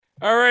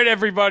All right,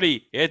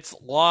 everybody, it's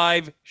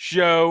live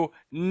show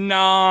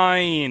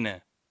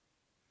 9.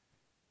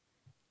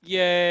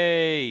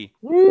 Yay!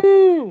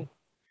 Woo!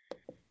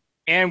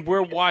 And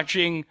we're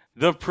watching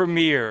the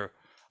premiere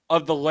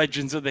of the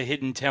Legends of the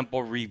Hidden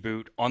Temple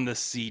reboot on the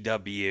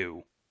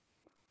CW.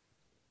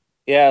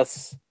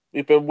 Yes,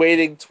 we've been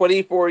waiting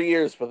 24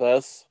 years for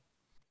this.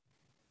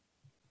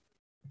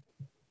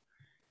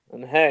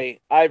 And hey,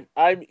 I'm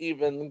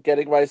even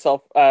getting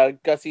myself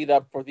gussied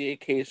up for the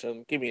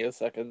occasion. Give me a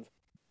second.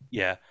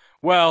 Yeah.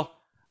 Well,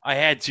 I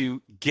had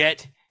to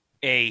get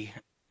a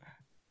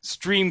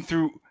stream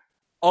through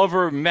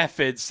other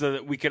methods so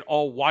that we could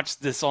all watch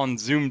this on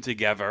Zoom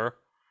together.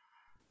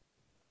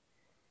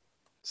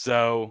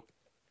 So,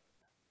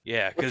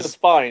 yeah, Which is because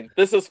fine.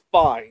 This is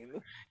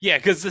fine. the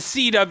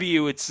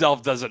CW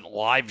itself doesn't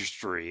live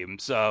stream,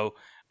 so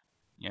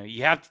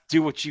you have to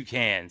do what you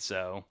can.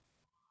 So,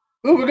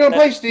 Ooh, we're gonna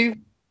play, Steve.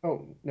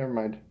 Oh, never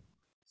mind.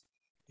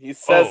 He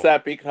says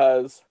that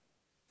because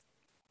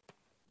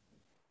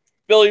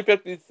Philly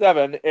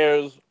 57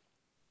 airs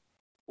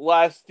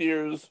last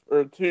year's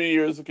or 2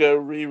 years ago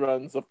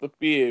reruns of The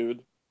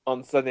Feud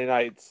on Sunday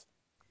nights.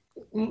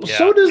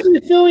 So does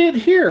the affiliate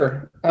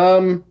here.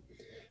 And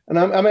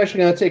I'm actually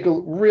going to take a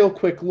real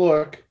quick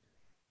look.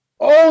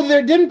 Oh,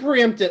 they didn't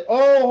preempt it.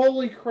 Oh,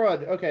 holy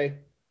crud. Okay.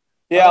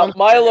 Yeah,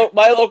 my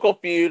local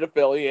Feud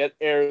affiliate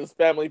airs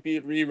Family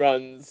Feud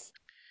reruns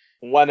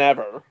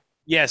whenever.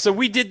 Yeah, so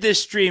we did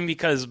this stream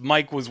because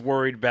Mike was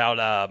worried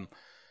about,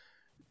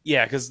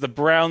 because the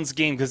Browns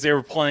game, because they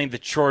were playing the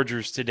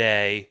Chargers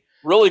today.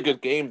 Really good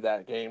game,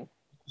 that game.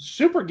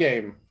 Super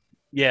game.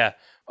 Yeah.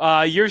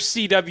 Your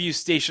CW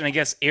station, I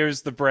guess,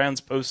 airs the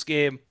Browns post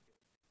game.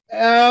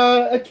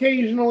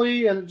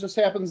 Occasionally, and it just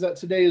happens that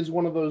today is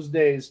one of those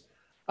days.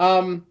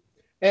 And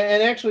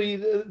actually,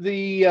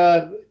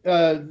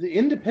 the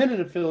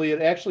independent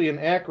affiliate, actually in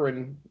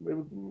Akron,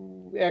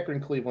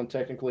 Cleveland,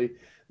 technically,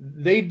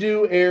 they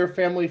do air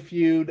Family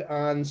Feud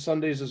on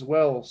Sundays as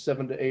well,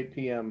 7 to 8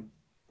 p.m.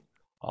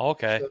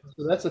 Okay.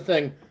 So that's a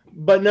thing.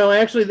 But no,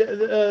 actually,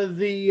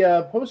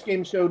 the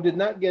post-game show did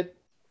not get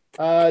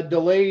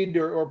delayed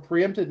or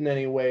preempted in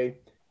any way.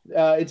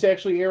 It's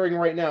actually airing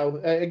right now.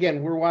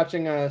 Again, we're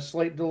watching a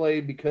slight delay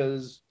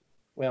because,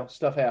 well,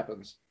 stuff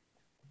happens.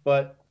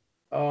 But,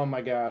 oh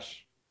my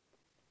gosh.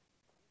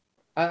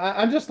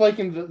 I'm just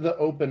liking the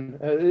open.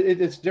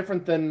 It's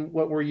different than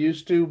what we're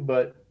used to,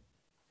 but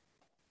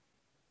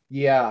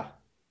yeah.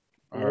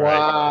 All right.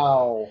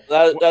 Wow.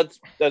 That's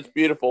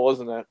beautiful,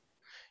 isn't it?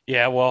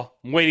 Yeah, well,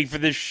 I'm waiting for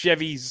this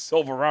Chevy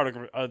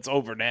Silverado. It's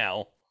over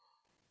now.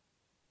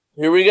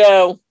 Here we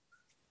go.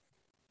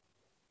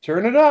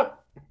 Turn it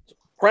up.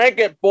 Crank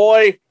it,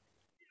 boy. Do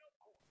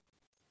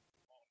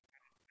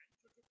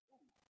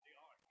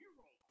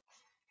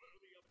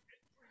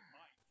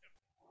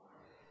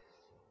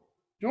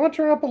you want to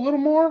turn up a little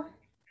more?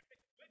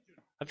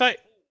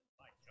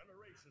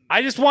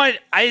 I just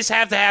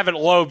have to have it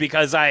low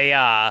because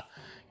I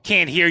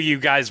can't hear you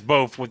guys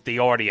both with the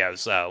audio,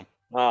 so.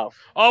 Oh.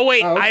 Oh,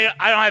 wait, okay.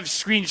 I don't have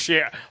screen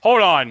share.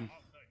 Hold on.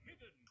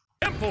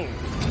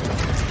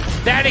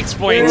 That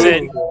explains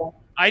it.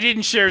 I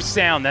didn't share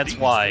sound, that's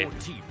why. These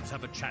 4 teams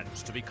have a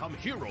chance to become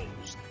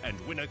heroes and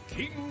win a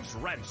king's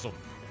ransom.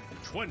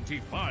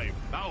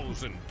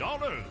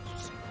 $25,000.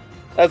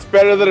 That's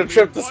better than a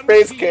trip to Only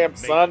space one camp,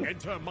 team son. may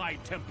enter my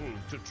temple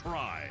to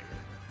try.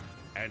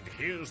 And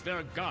here's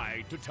their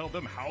guide to tell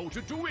them how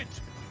to do it.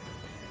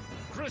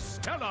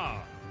 Cristela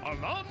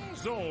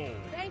Alonso.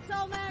 Thanks,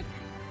 Olmec.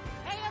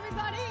 Hey,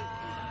 everybody.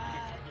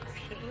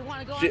 You want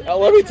to go?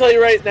 Let me tell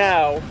you right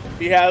now,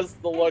 he has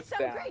the look It's so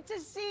down. great to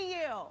see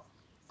you.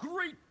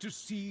 Great to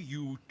see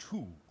you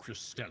too,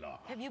 Cristela.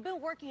 Have you been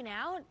working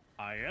out?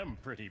 I am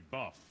pretty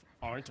buff,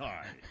 aren't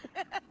I?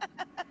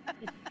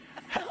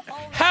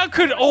 How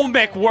could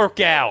Olmec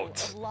work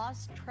out?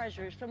 Lost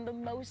treasures from the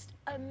most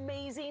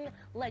amazing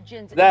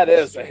legends. That in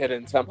is history. a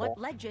hidden temple. What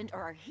legend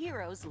are our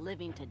heroes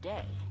living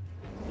today?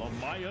 The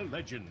Maya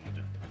legend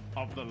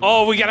of the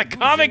Oh, we got a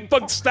comic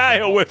book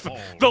style with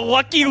the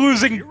lucky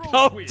losing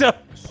to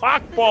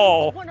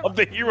Hawkball of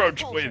the Hero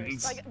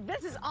Twins. Like,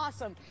 this is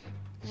awesome.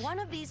 One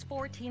of these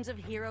 4 teams of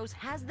heroes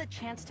has the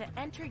chance to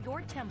enter your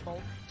temple.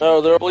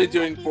 Oh, they're only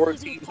doing 4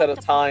 teams at a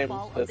time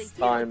this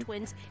time.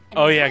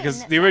 Oh, yeah,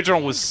 because the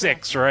original was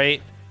 6, right?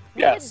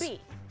 Yes.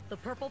 The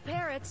Purple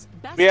Parrots.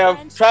 Best We have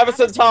friends Travis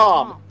and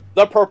Tom,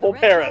 the Purple The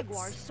Red Parrots.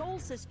 Jaguars, Soul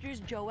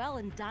Sisters Joelle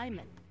and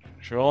Diamond.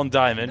 Joel and The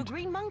Diamond.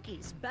 Green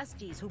Monkeys,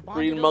 besties who bonded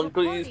Green over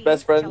Monkeys, partying,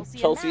 best friends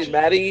Chelsea and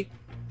Maddie.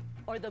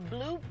 Or the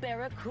Blue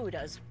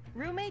Barracudas,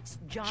 roommates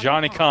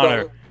Johnny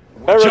Connor.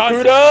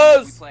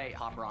 Barracudas! Play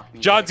hop rock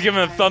music. John's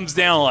giving a thumbs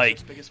down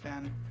like, Biggest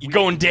fan. you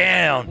going We are a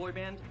down. boy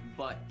band,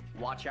 but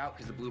watch out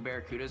because the Blue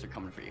Barracudas are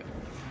coming for you.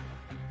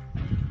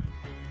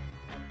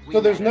 So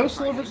there's no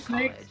Silver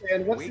Snakes,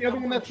 and what's the other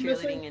one that's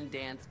missing? Cheerleading and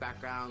dance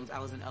backgrounds. I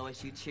was an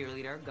OSU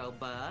cheerleader. Go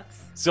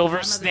Bucks. Silver My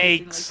mother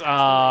Snakes, used to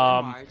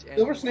like March, and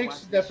Silver we used to Snakes,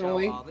 watch the show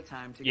definitely. all the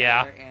time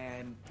Yeah. together,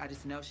 and I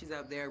just know she's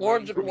out there.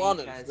 Orange rooting for me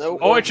Iguanas, because no?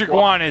 she- Orange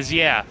Iguanas,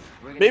 yeah.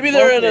 We're gonna Maybe be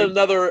they're in Okay.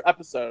 another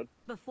episode.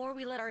 Before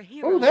we let our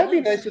heroes Oh, that'd be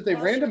loose, nice if they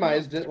why should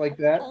randomized we it like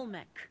that.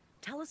 Olmec,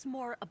 tell us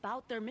more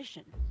about their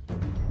mission.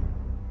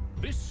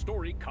 This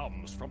story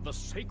comes from the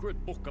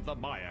sacred book of the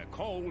Maya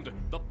called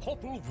the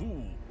Popol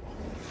Vuh.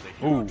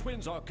 The hero Ooh.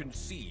 twins are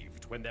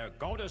conceived when their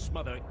goddess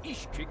mother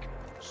Ishkik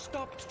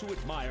stopped to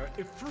admire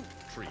a fruit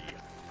tree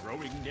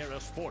growing near a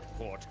sport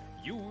court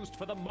used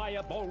for the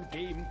Maya ball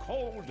game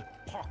called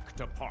Pok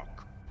to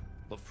Pok.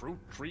 The fruit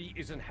tree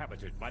is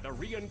inhabited by the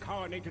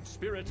reincarnated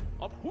spirit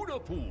of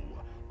Hunahpu,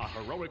 a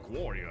heroic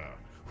warrior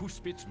who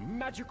spits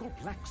magical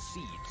black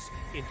seeds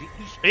into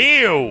Ishkik's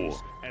Ew.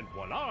 hands, and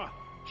voila,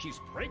 she's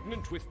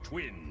pregnant with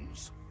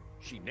twins.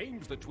 She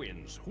names the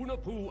twins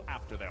Hunahpu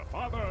after their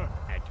father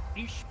and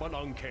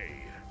Ishbalangke.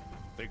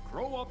 They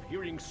grow up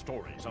hearing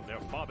stories of their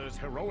father's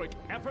heroic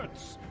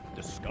efforts,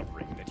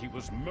 discovering that he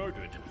was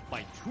murdered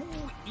by two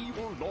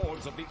evil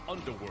lords of the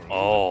underworld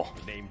Oh.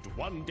 named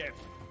One Death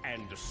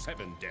and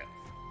Seven Death.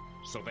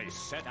 So they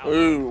set out.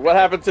 Ooh, on what a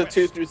happened to quest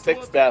 2 through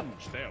 6 to death?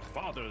 avenge their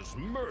father's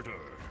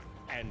murder,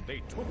 and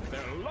they took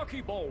their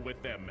lucky ball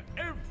with them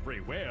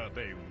everywhere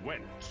they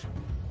went.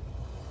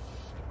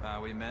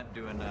 We met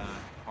doing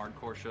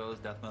hardcore shows,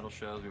 death metal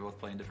shows. We both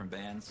play in different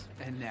bands.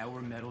 And now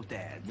we're metal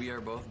dads. We are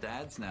both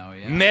dads now,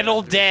 yeah.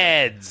 Metal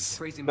Dads.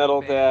 Crazy Metal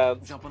band,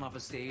 dads. jumping off a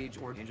stage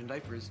or changing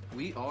diapers.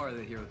 We are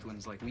the hero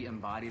twins. Like we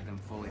embody them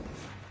fully.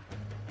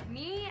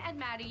 Me and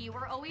Maddie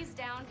were always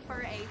down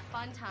for a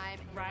fun time.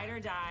 Ride or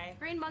die.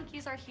 Green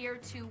Monkeys are here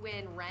to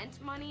win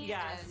rent money.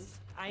 Yes.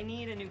 I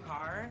need a new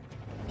car.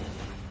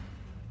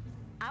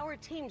 Our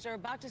teams are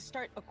about to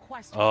start a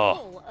quest Oh.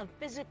 full of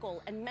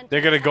physical and mental.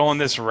 They're gonna go on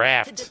tests this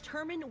raft. to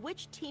determine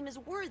which team is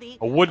worthy.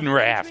 A wooden of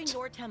entering raft.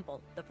 your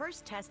temple. The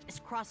first test is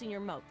crossing your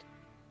moat.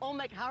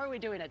 Olmec, how are we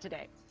doing it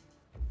today?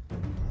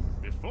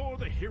 Before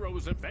the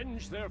heroes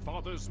avenge their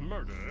father's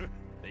murder,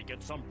 they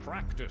get some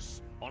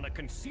practice on a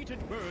conceited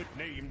bird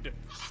named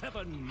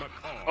Seven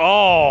Macaw.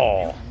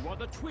 Oh. You are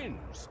the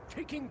twins,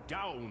 taking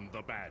down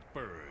the bad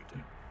bird.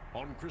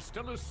 On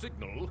Christella's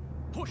signal,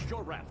 push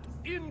your raft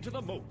into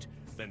the moat,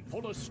 then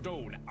pull a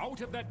stone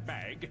out of that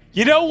bag.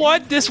 You know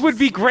what? This would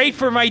be great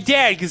for my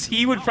dad, because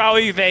he would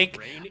probably think,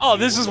 oh,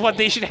 this is what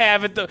they should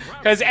have at the...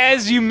 Because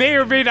as you may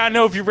or may not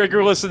know if you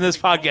regularly listen to this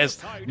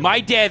podcast,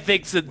 my dad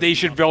thinks that they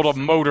should build a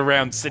moat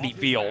around City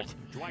Field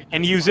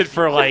and use it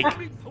for, like,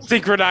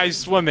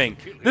 synchronized swimming.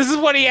 This is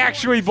what he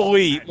actually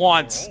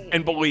wants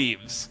and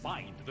believes.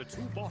 Find the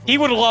two bottles He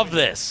would love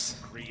this.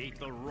 create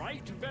the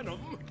right venom,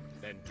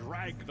 then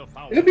drag the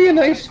foul It'd be a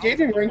nice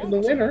skating rink in the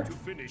winter. to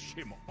finish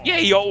him off. Yeah,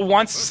 he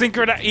wants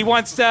He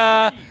wants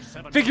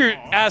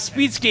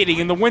speed skating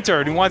in the winter,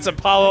 and he wants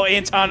Apollo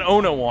Anton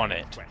Ono on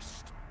it.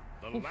 Quest.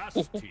 The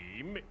last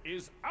team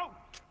is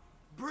out.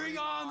 Bring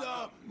on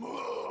the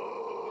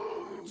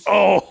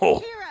Oh,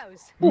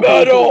 Heroes,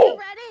 Metal!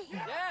 you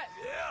ready?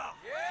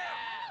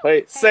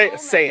 Wait, say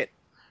it.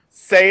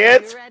 Say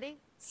it. You ready?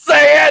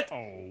 Say it!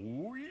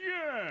 Oh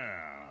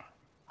yeah.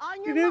 On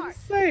You your didn't mark.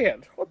 say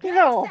it. What the Get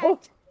hell?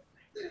 set.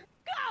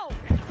 Go!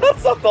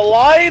 That's not the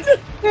line!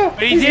 but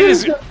he did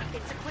his. It's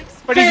a quick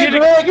But he Hey, did it.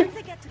 Greg! Once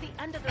they get to the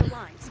end of their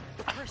lines,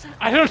 the person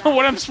I don't know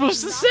what I'm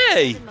supposed to not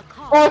say. in the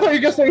car. Oh, I thought you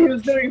were just saying he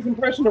was doing his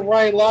impression of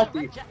Ryan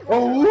Lochte.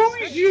 Oh,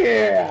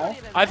 yeah!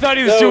 I thought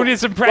he was No, doing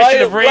his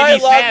impression of Randy Ryan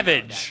Lochte-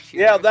 Savage.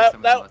 Yeah,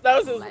 that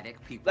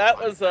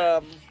was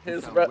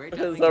his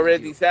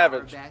Randy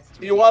Savage.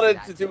 He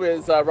wanted to do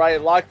his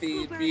Ryan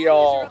Lochte be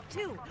all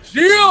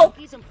Chill!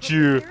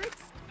 Cheer.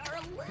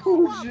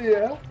 Oh,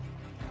 yeah.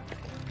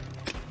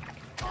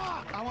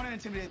 I want to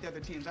intimidate the other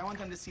teams. I want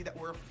them to see that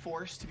we're a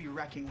force to be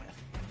reckoned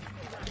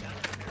with.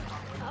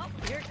 Oh,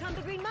 here come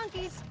the Green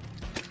Monkeys.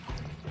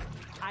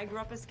 I grew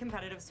up as a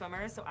competitive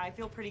swimmer, so I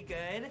feel pretty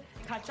good.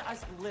 Cut to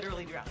us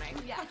literally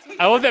drowning. Yes.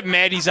 I love that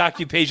Maddie's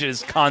occupation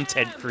is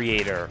content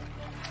creator.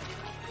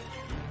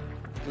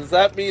 Does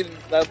that mean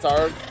that's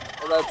our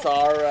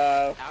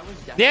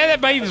Yeah, that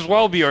might as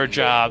well be our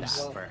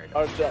jobs.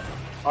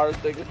 our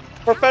thing?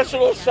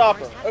 Professional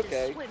shopper.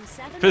 Okay.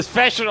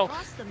 Professional.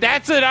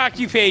 That's an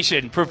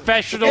occupation.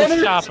 Professional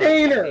shopper.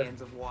 Entertainer!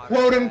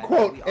 Quote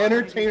unquote,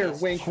 entertainer,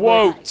 wink.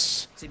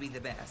 Quotes. to be the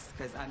best.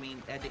 Because I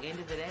mean, at the end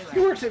of the day, He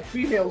works at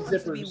female who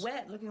wants to be zippers.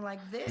 wet looking like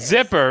this.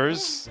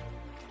 Zippers.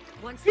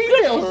 Once the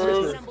Female Green Monkeys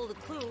zippers. assemble the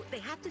clue, they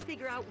have to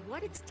figure out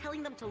what it's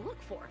telling them to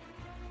look for.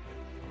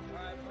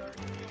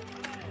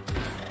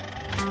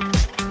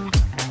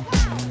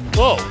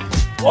 Whoa.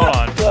 Hold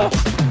on.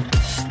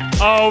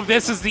 Oh,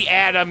 this is the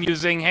ad I'm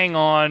using. Hang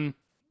on.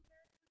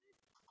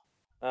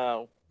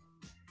 Oh.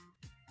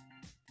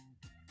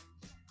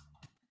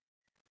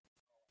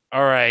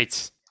 All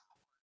right.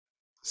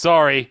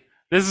 Sorry.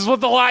 This is what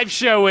the live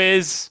show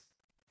is.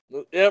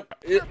 Yep.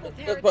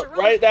 But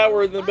right now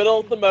we're in the middle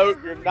of the moat.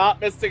 You're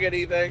not missing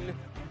anything.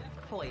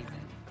 Poison.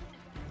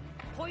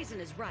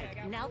 poison is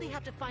right. Now they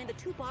have to find the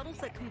 2 bottles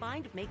that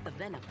combined make the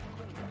venom.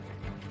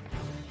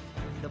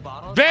 The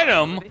bottles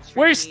Venom?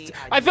 Where's?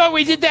 I thought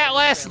we did that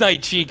last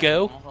night,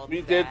 Chico.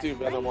 We did do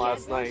Venom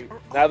last night.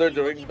 Now they're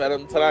doing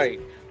Venom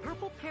tonight.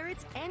 Purple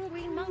parrots and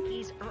green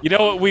monkeys are You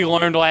know what we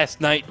learned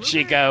last night,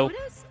 Chico?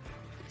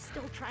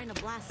 still trying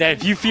to blast That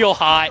if you feel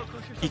hot,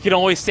 you can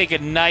always take a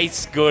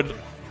nice, good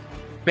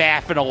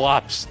bath in a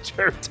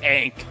lobster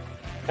tank.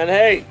 And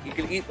hey, you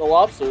can eat the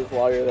lobsters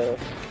while you're there.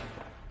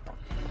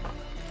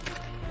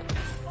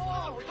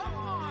 Oh, come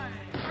on!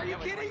 Are you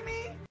kidding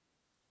me?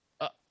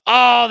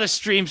 Oh, the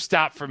stream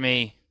stopped for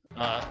me.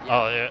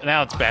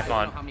 Now it's back I don't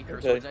know how on. many curse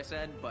Okay. words I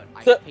said, but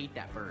I So- hate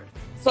that bird.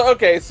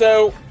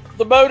 So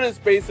the mode is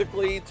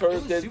basically It turned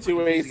was super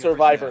into a confusing.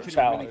 Survivor I couldn't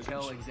challenge.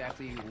 really tell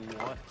exactly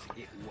what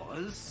it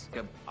was.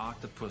 Like an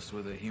octopus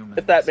with a human.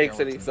 If that makes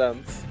any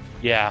skeleton. sense.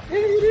 Yeah. It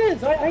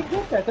is. I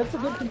get that. That's a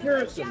good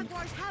comparison.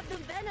 Jaguars have the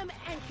venom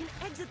and can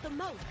exit the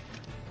moat.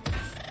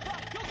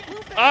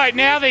 All right,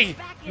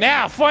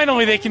 now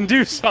finally they can do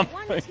One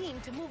something. team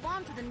to move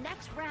on to the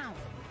next round.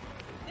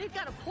 They've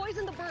got to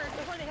poison the bird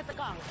before they hit the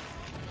gong.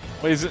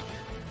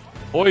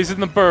 Poison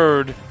the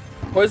bird.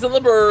 Poison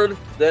the bird,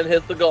 then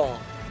hit the gong.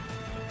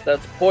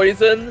 That's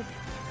poison.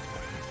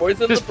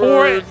 Poison Just the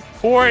bird.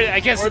 pour it. I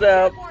guess. Pour it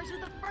out. Jaguars are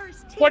the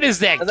first team. What is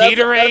that? And that's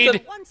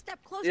Gatorade? One step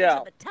closer Yeah.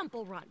 to the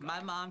temple run.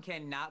 My mom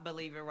cannot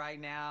believe it right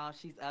now.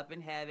 She's up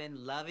in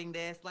heaven, loving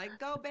this. Like,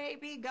 go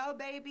baby, go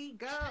baby,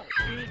 go.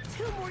 We need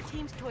 2 more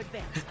teams to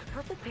advance. The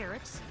purple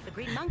parrots, the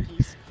green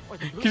monkeys, or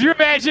the blue Could you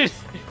parrots. imagine?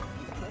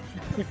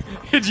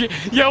 You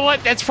know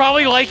what? That's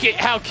probably like it,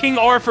 how King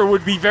Arthur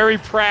would be very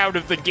proud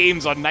of the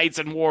games on Knights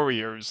and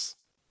Warriors.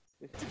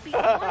 To be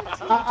one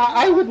team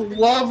I would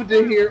love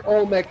to hear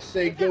Olmec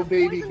say, "Go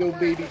baby, go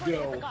baby,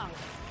 go."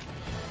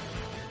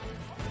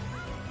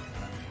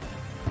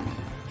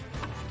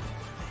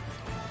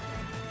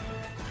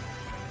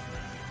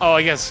 Oh,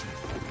 I guess.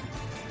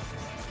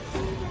 The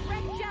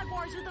red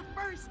Jaguars are the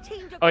first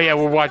team to Oh, yeah,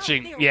 cross we're the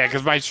watching. moat. They Yeah, are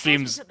because one my step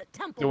stream's closer to the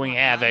temple doing run.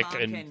 havoc, My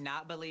mom and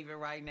cannot believe it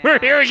right now. we're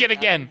hearing She's it up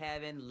again. in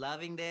heaven,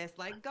 loving this.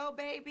 Like, go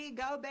baby,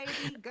 go.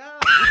 We need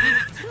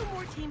 2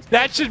 more teams to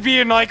that should be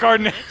in like our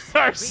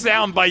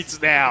sound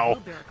bites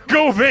now.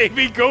 Go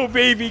baby, go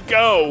baby,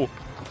 go.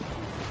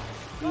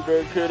 Blue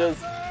Barracudas.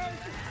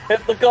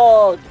 Hit the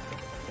gong.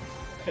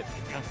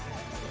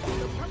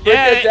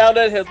 Yeah, Get down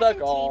and hit the Second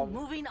team gong.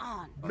 moving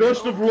on.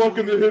 Best of luck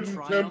in the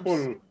hidden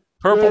temple.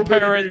 Purple Go, baby,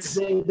 parrots.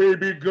 Go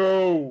baby,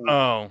 go.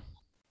 Oh,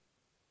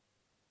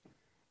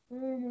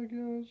 Oh my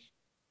gosh.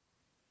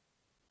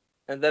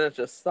 And then it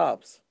just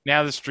stops.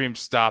 now the stream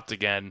stopped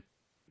again.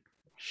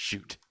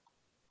 Shoot.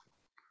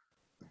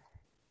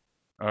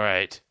 All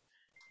right.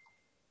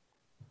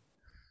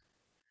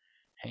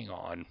 Hang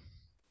on.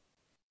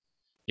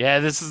 Yeah,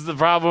 this is the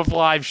problem with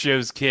live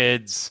shows,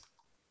 kids.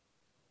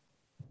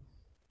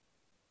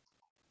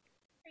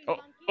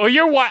 Oh,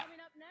 you're what?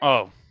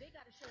 Oh.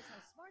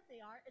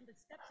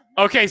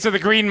 Okay, so the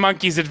green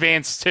monkeys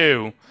advanced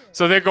too.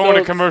 So they're going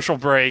to commercial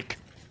break.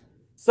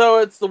 So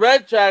it's the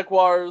red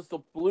Jaguars, the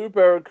blue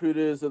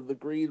Barracudas, and the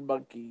green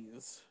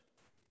monkeys.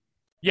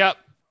 Yep.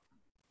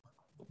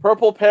 The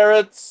purple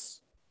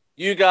parrots,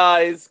 you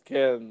guys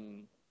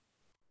can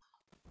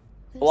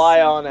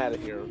fly on out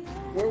of here.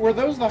 Were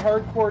those the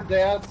hardcore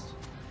dads?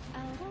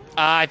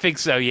 I think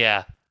so,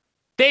 yeah.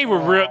 They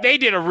were they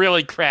did a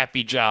really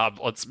crappy job,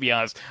 let's be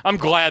honest. I'm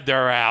glad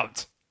they're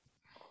out.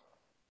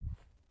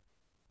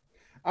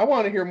 I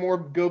want to hear more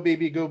 "Go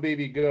baby, go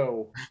baby,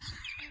 go."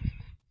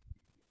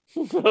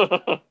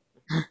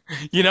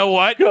 You know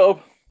what?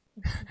 Go.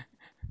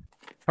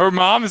 Her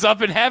mom is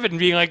up in heaven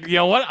being like, you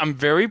know what? I'm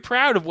very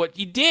proud of what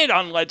you did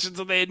on Legends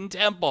of the Hidden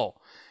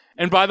Temple.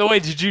 And by the way,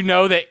 did you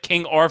know that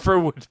King Arthur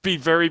would be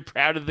very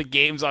proud of the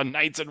games on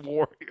Knights and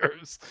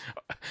Warriors?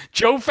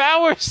 Joe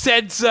Fowler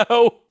said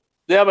so.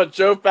 Yeah, but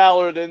Joe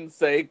Fowler didn't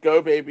say,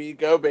 go baby,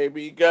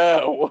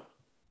 go.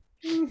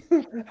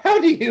 How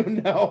do you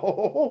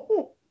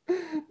know?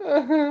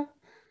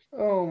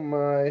 Oh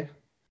my.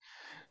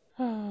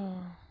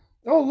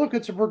 Oh, look,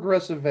 it's a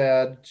progressive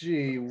ad.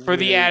 Gee. For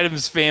the whiz.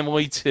 Addams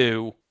Family,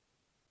 too.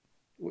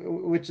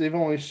 Which they've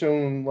only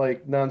shown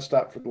like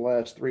nonstop for the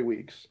last 3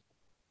 weeks.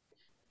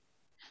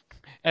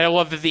 And I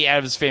love that the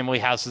Addams Family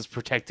house is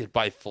protected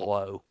by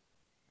Flow.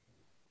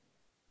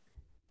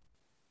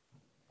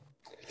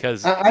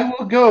 Because I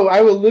will go.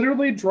 I will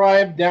literally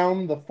drive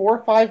down the 4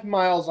 or 5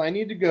 miles I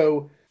need to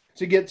go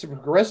to get to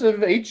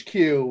Progressive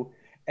HQ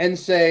and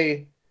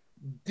say,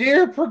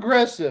 "Dear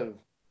Progressive,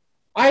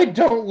 I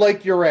don't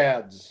like your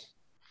ads.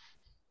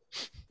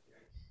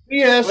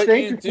 Yes, But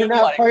thank you you do for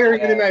not like firing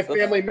the any of my ads.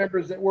 family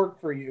members that work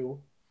for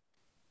you."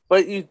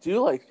 But you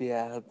do like the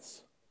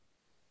ads.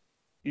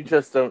 You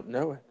just don't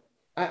know it.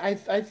 I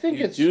think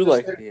You it's do just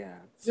like they're- the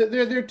ads.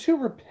 They're too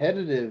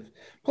repetitive.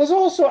 Plus,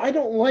 also, I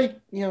don't like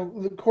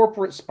the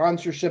corporate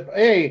sponsorship.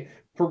 Hey,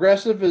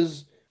 Progressive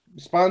is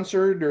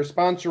sponsored or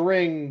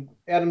sponsoring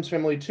Addams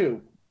Family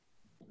 2.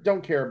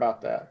 Don't care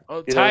about that.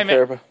 oh, You time don't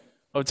care out. about-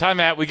 Oh, time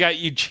out. We got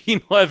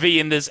Eugene Levy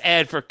in this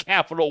ad for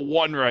Capital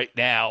One right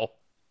now.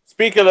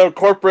 Speaking of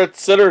corporate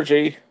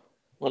synergy,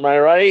 am I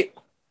right?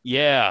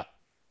 Yeah.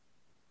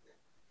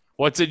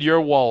 What's in your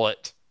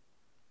wallet?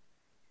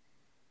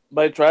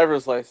 My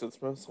driver's license,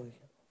 mostly.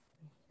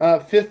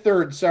 Fifth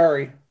Third,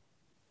 sorry.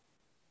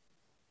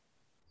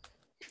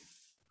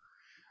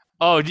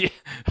 Oh,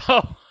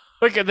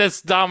 look at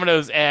this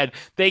Domino's ad.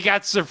 They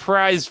got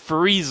surprise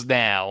freeze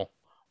now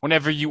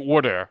whenever you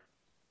order.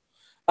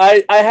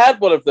 I had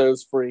one of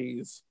those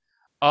frees.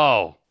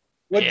 Oh.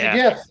 What'd you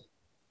get?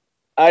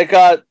 I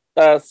got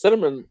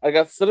cinnamon. I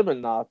got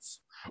cinnamon knots.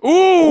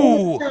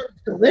 Ooh! They're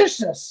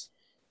delicious.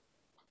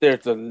 They're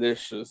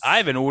delicious. I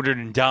haven't ordered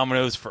in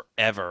Domino's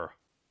forever.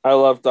 I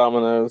love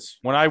Domino's.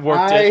 When I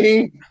worked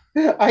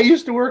I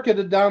used to work at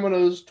a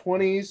Domino's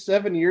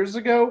 27 years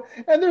ago,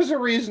 and there's a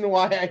reason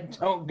why I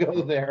don't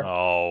go there.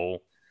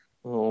 Oh.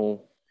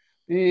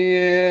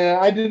 Yeah,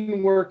 I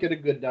didn't work at a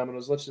good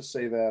Domino's. Let's just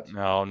say that.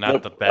 No,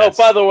 not the best.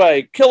 Oh, by the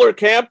way, Killer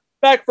Camp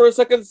back for a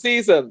second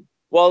season.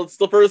 Well, it's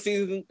the first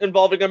season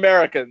involving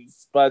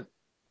Americans, but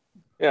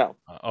yeah.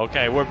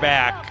 Okay, we're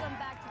back.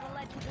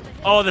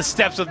 Oh, the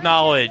steps of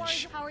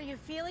knowledge. How are you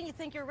feeling? You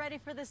think you're ready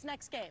for this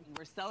next game?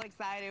 We're so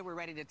excited. We're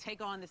ready to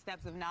take on the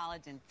steps of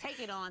knowledge and take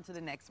it on to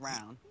the next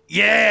round.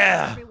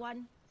 Yeah.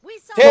 Everyone, we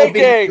saw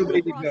Taking!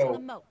 you crossing the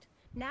moat.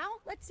 Now,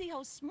 let's see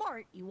how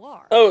smart you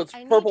are. Oh, it's I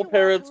need purple you all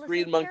parrots, to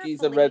green listen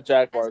monkeys, and carefully red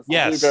jaguars.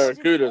 Yes. Blue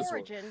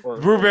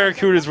barracudas. Blue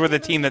Barracudas were the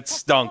team that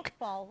stunk.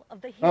 So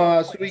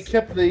we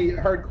kept the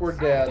hardcore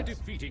dads.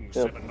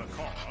 Yep.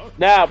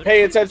 Now,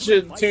 pay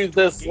attention to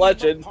this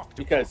legend,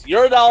 because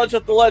your knowledge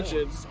of the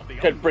legend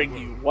could bring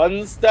you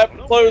one step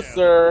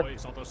closer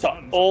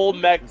to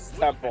Olmec's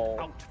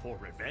temple.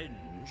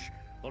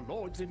 The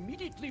lords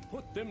immediately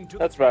put them to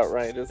That's the about test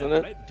right, isn't and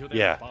it? led to their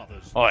Yeah.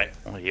 father's All right,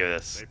 death. let me hear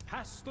this. They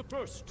passed the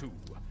first two.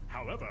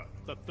 However,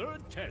 the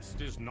third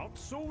test is not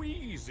so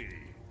easy.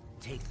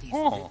 Take these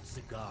Oh. lit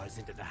cigars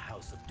into the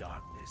House of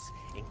Darkness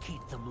and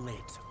keep them lit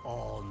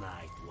all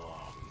night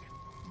long.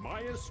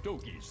 Maya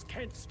stogies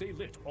can't stay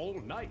lit all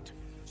night,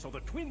 so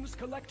the twins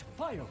collect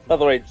fire. By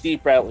the way, D.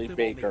 Bradley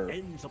Baker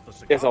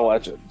is a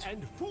legend.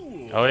 And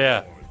fool Oh,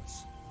 yeah.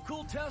 lords.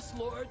 Cool test,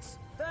 lords.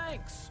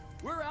 Thanks.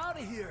 We're out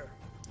of here.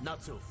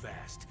 Not so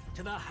fast.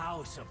 To the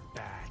House of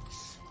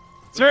Bats.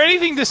 Is there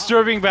anything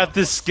disturbing about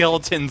this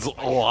skeleton's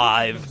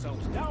alive?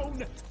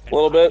 A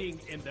little bit.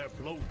 In their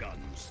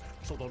blowguns,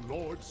 so the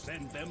lords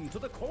send them to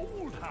the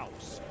cold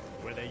house,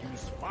 where they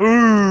use fire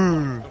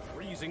Ooh. to the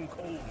freezing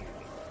cold.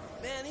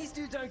 Man, these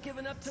dudes aren't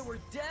giving up till we're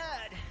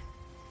dead.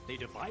 They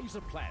devise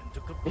a plan to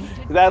complete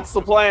it. That's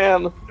the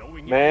plan,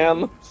 Knowing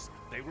man.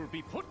 they will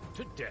be put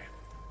to death.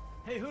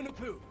 Hey,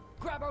 Hunapoo,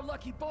 grab our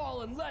lucky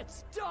ball and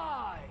let's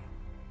die.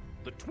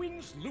 The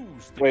twins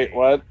lose the Wait, game.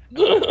 what?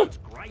 The lords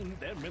grind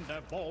them and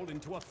their ball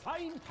into a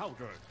fine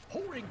powder,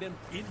 pouring them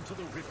into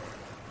the river.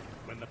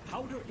 When the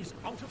powder is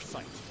out of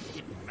sight,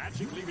 it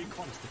magically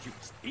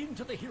reconstitutes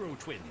into the hero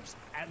twins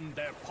and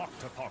their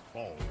Pock-to-Pock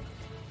ball,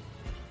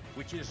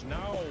 which is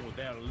now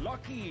their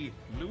lucky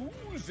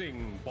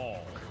losing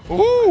ball.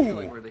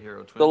 Ooh! We're the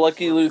hero twins. The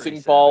lucky We're losing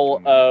pretty ball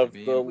savage when we of need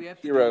to be. the We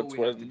have to hero do what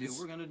we have to do. twins.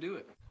 We're gonna do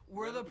it.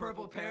 We're the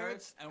Purple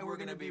Parrots, and we're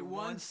gonna be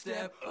one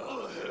step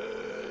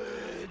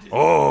These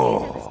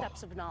are the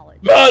steps of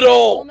knowledge. Metal!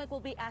 Olmec will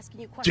be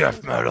asking you questions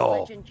Death about the metal.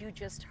 legend you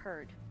just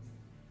heard.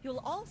 You'll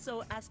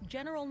also ask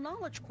general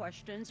knowledge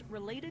questions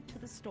related to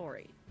the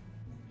story.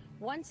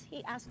 Once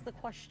he asks the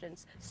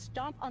questions,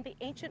 stomp on the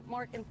ancient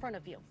mark in front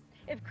of you.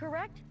 If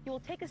correct, you will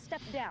take a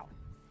step down.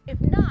 If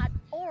not,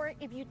 or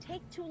if you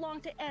take too long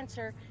to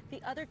answer,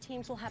 the other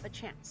teams will have a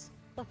chance.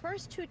 The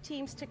first two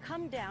teams to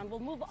come down will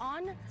move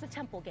on to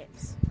Temple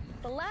Games.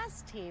 The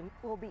last team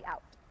will be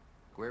out.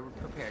 We're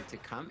prepared to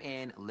come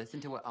in, listen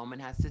to what Omen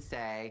has to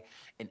say,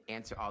 and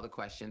answer all the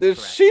questions. Did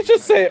correctly. she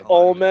just say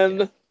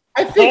Omen?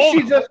 I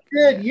think she just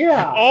did,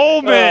 yeah.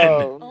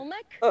 Omen!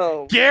 Olmec?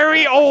 Oh.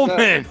 Gary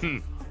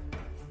Oldman!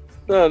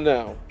 No,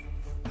 no.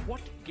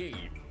 What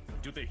game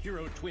do the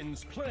hero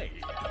twins play?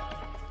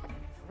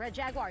 Red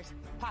Jaguars.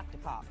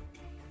 Pock-to-Pock.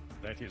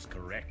 That is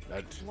correct.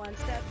 One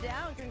step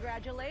down.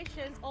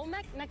 Congratulations.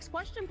 Olmec, next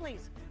question,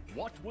 please.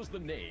 What was the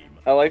name?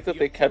 I like that of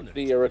they kept opponent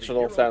the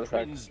original hero sound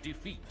twins' effects.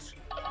 defeat?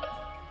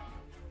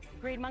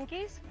 Green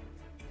Monkeys?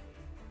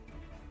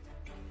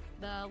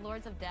 The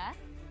Lords of Death?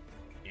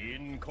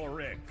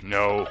 Incorrect.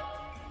 No.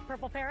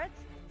 Purple Parrots?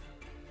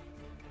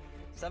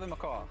 Seven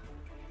Macaw.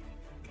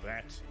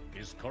 That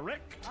is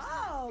correct.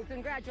 Oh,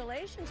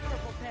 congratulations,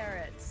 Purple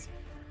Parrots.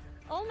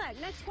 Olmec,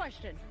 next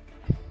question.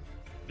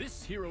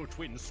 This hero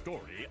twin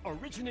story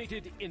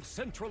originated in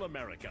Central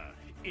America,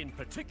 in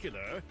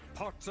particular,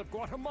 parts of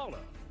Guatemala.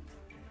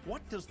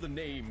 What does the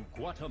name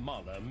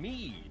Guatemala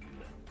mean?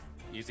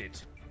 Is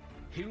it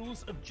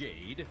Hills of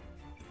Jade,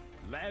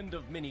 Land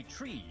of Many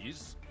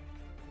Trees,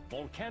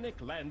 Volcanic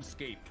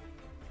Landscape,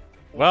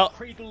 or Well-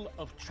 Cradle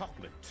of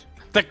Chocolate?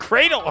 The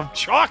Cradle of Red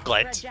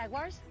Chocolate?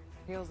 Jaguars?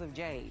 Hills of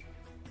Jade.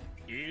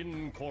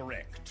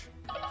 Incorrect.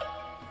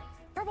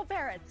 Purple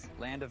Parrots?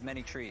 Land of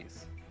Many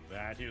Trees.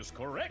 That is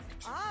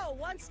correct. Oh,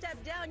 one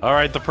step down. All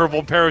right, the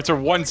Purple Parrots are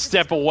one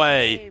step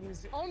away.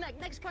 Olmec,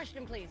 next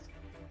question, please.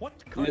 What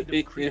kind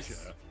of creature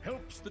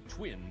helps the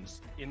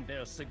twins in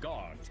their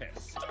cigar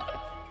test?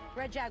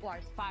 Red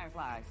Jaguars.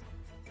 Fireflies.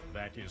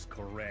 That is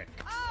correct.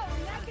 Oh,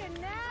 neck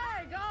and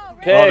neck. Oh,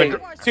 Okay,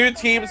 two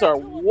teams are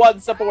one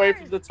step away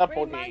from the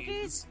Temple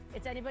games.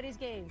 It's anybody's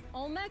game.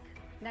 Olmec,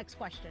 next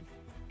question.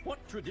 What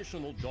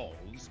traditional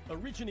dolls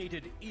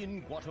originated in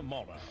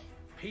Guatemala?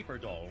 Paper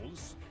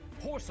dolls,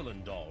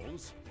 porcelain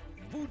dolls,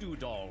 voodoo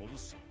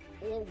dolls,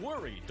 or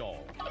worry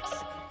dolls?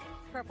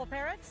 Purple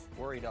parrots?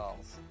 Worry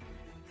dolls.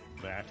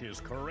 That is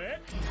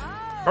correct.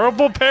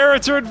 Purple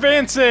parrots are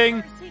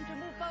advancing. Team to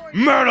move forward.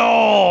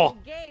 Metal!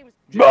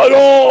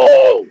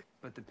 Metal!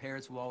 But the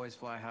parrots will always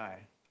fly high.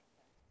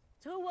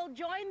 Who will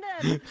join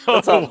them?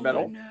 That's not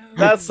metal.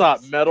 That's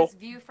not metal. This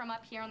view from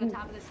up here on the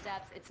top of the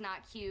steps, it's not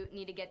cute.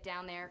 Need to get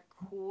down there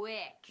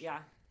quick. Yeah.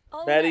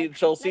 Maddie and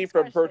Chelsea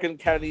from Bergen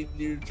County,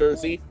 New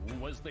Jersey.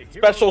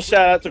 Special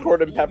shout out to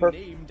Gordon Pepper.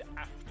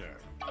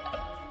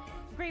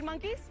 Green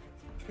monkeys?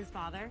 His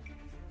father.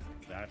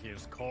 That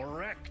is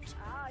correct.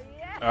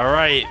 All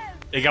right,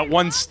 they got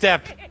one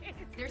step.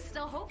 There's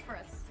still hope for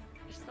us.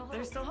 There's still hope.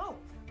 There's still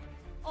hope.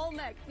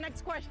 Olmec,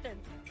 next question.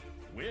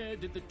 Where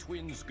did the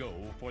twins go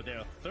for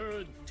their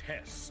third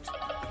test?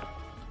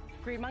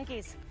 Green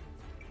monkeys.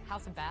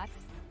 House of Bats.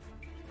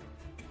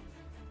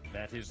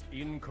 That is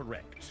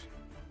incorrect.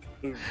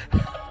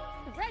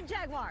 Red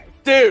Jaguars.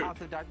 Dude.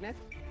 House of Darkness.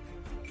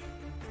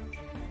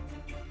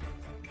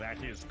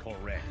 That is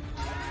correct.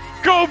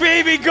 Go,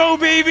 baby, go,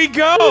 baby,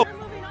 go! We're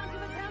moving on to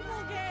the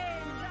Temple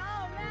games.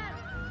 Oh, man.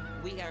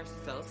 We are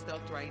so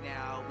stoked right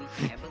now.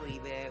 We can't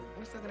believe it.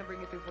 We're still gonna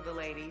bring it through for the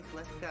ladies.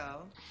 Let's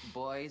go.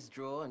 Boys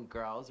drool and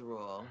girls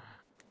rule.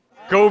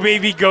 Go,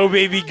 baby, go,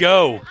 baby,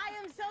 go! I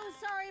am so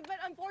sorry, but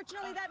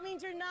unfortunately that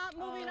means you're not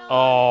moving on.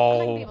 Oh. I'm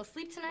not gonna be able to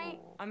sleep tonight.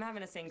 I'm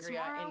having a sangria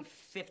Tomorrow? in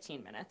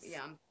 15 minutes. Yeah.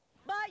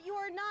 But you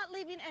are not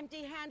leaving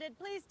empty-handed.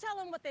 Please tell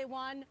them what they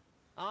won.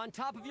 On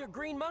top of your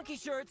green monkey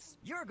shirts,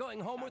 you're going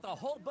home with a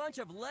whole bunch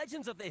of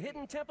Legends of the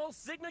Hidden Temple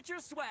signature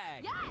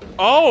swag.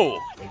 Oh!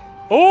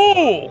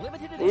 Oh!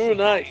 Limited Ooh, edition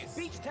nice.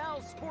 beach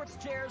towels, sports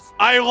chairs.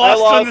 I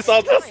lost on the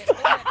on this.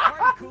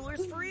 Party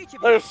coolers for each of you.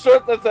 There's a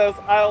shirt that says,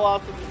 I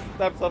lost in the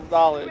steps of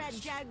knowledge.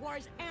 Red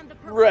Jaguars and the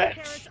Purple Rich.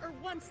 Parrots are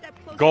one step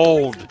closer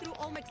Gold. to racing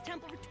through Olmec's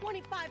Temple for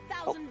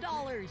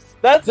 $25,000.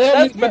 That's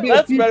That may be a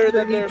better future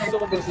than their need.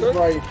 silver This is shirts.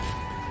 right.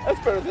 That's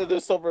better than their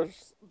silver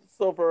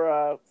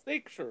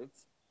snake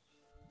shirts.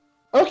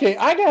 Okay,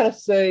 I gotta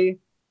say,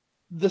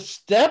 the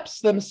steps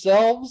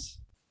themselves.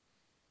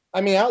 I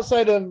mean,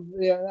 outside of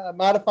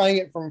modifying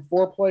it from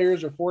 4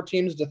 players or 4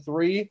 teams to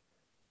 3,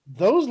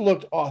 those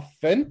looked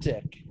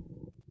authentic.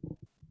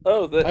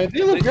 Oh, they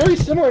look very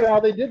similar to how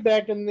they did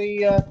back in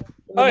the. In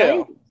the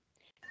 90s.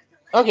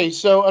 Okay,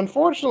 so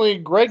unfortunately,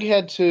 Greg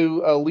had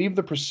to leave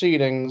the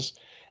proceedings,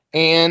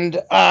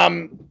 and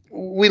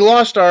we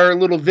lost our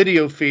little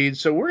video feed.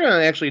 So we're going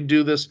to actually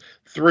do this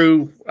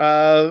through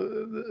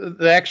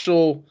the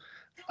actual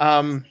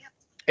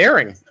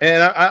airing,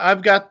 and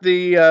I've got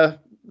the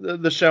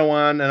show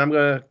on, and I'm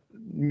going to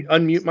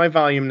unmute my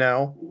volume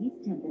now.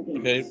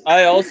 Okay,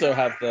 I also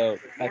have the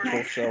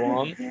actual show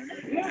on.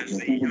 They're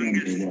so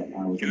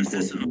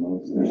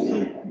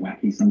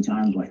wacky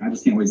sometimes. Like, I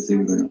just can't wait to see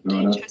what they're going to throw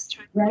it up.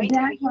 Red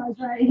Jaguars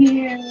right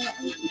here.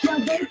 Now,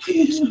 their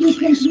teams will be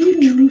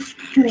competing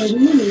for the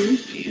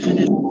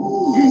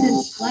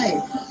Pendant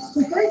Life.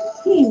 The first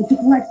team to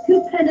collect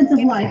 2 Pendants of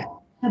Life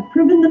have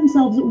proven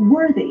themselves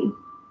worthy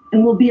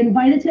and will be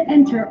invited to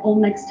enter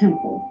Olmec's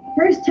Temple.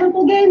 First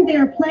Temple game, they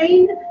are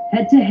playing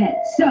head-to-head.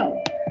 So,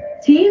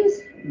 teams,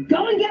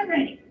 go and get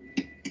ready.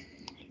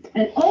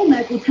 And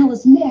Olmec will tell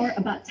us more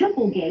about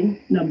Temple game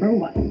number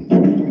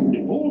 1.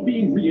 Before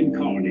being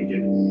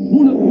reincarnated,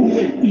 Muna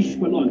and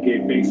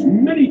Ishbalanke face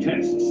many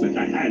tests at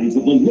the hands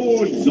of the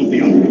lords of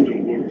the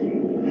underworld.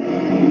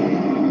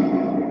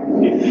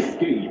 In this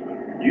game,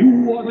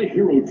 you are the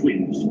hero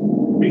twins,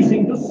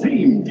 facing the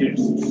same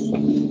tests.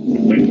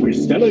 When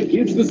Cristela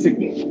gives the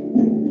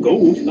signal,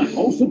 go to the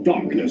House of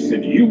Darkness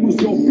and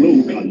use your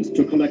blowguns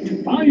to collect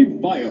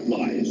 5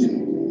 fireflies.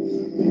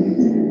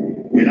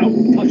 Without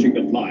touching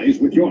the flies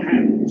with your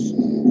hands.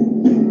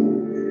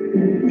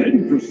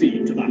 Then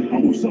proceed to the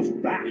House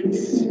of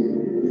Bats.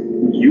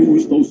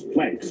 Use those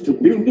planks to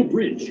build a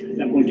bridge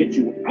that will get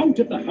you out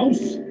of the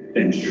house,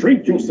 then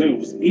shrink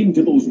yourselves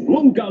into those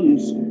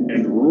blowguns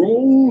and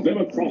roll them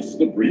across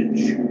the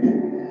bridge.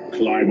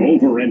 Climb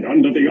over and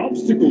under the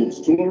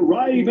obstacles to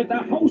arrive at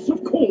the House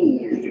of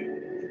Cold,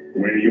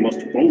 where you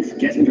must both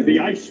get into the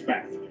ice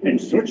bath and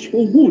search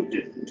for wood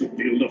to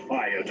build a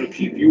fire to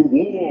keep you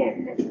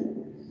warm.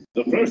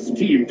 The first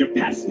team to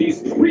pass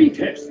these 3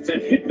 tests and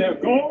hit their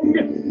gong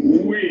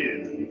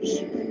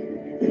wins.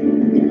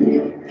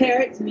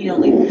 Parrots mean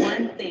only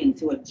one thing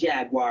to a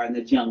jaguar in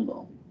the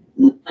jungle: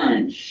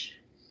 lunch.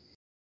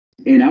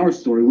 In our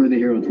story, we're the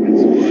hero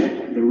twins,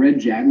 but the Red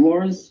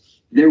Jaguars,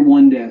 they're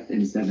 1 death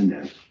and 7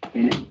 death.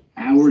 And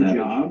our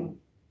job,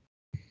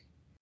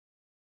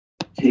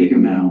 take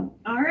them out.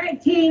 All right,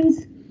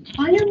 teams,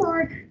 on your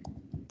mark,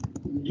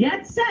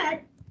 get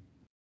set.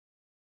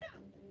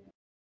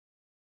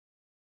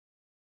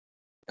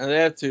 And they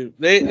have to.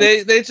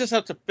 They just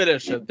have to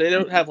finish it. They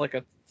don't have like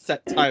a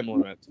set time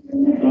limit.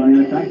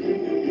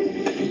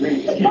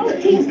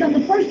 Both teams got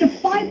the first of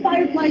 5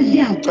 Fireflies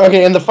down.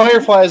 Okay, and the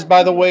Fireflies,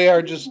 by the way,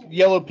 are just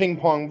yellow ping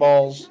pong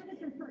balls.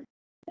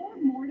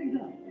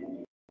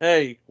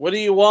 Hey, what do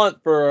you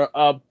want for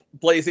a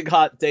blazing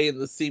hot day in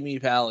the Simi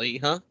Valley,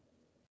 huh?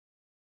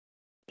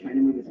 Trying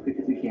to move as quick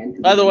as we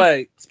can. By the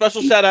way,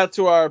 special shout out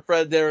to our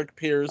friend Derek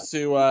Pierce,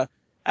 who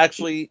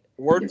actually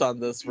worked on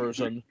this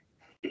version.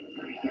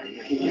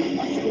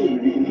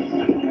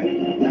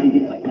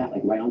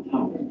 Like right on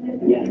top.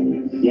 Yeah.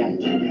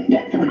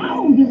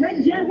 Oh, the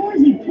Red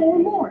Jaguars need 4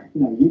 more.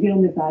 No, you get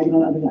on this side, get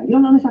on the other side. Get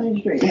on the other side of the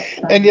straight.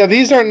 And yeah,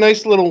 these aren't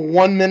nice little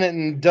 1 minute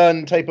and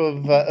done type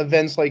of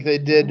events like they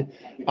did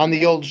on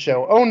the old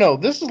show. Oh no,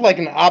 this is like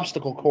an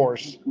obstacle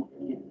course. All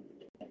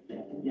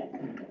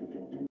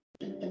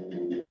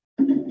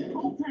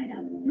tied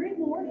up. 3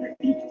 more for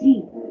each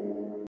team.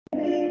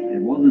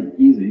 It wasn't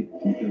easy.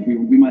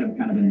 We might have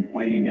kind of been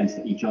fighting against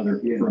each other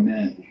for a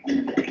minute.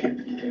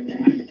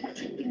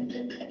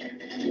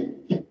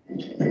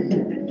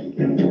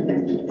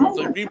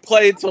 So if you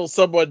play until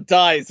someone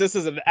dies, this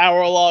is an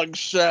hour-long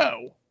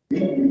show.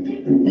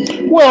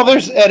 Well,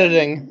 there's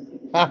editing.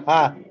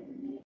 Haha.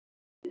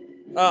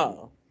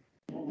 Oh.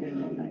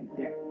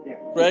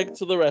 Greg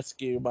to the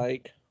rescue,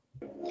 Mike.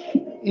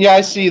 Yeah,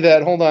 I see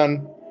that. Hold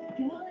on.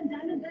 Joel and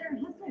Diamond better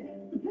hustle.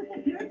 The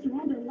Purple Parrots are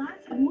on their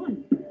last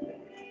one.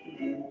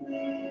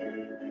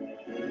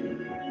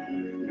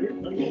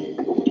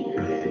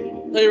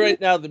 I'll tell you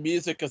right now, the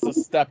music is a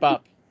step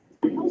up.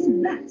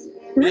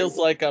 Feels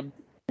like I'm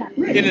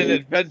in an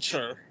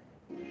adventure.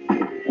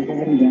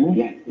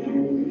 Yeah.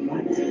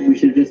 We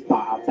should have just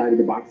thought outside of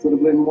the box a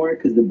little bit more,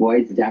 because the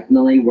boys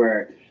definitely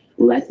were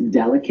less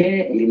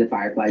delicate and getting the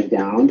Fireflies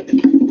down.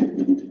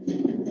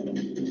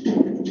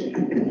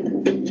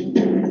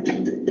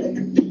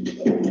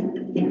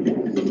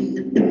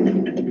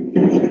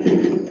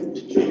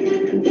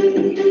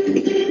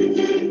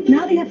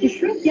 Now they have to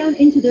shrink down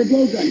into their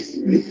blowguns.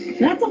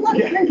 That's a lot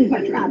of shrinking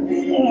by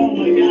Travis. Oh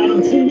my god,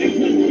 I'm so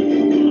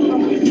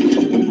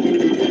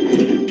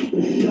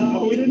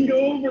no, we didn't go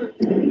over.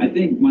 I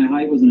think my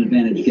height was an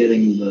advantage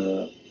getting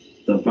the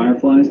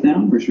Fireflies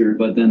down for sure,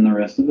 but then the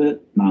rest of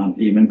it, not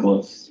even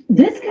close.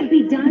 This could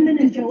be Diamond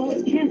and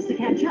Joel's chance to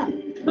catch up.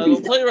 I'll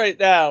tell you right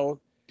now,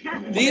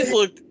 these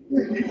look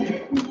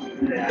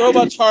so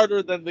much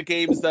harder than the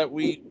games that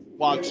we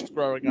watched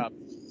growing up.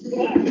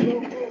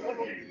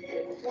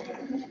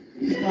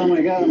 Oh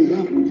my god, I'm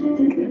drunk.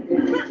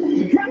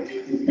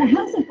 The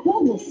House of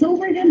Cold will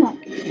sober him up.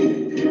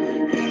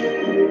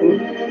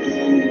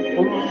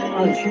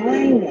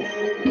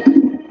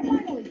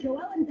 Finally,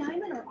 Joel and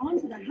Diamond are on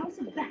to the House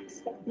of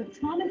Vex, but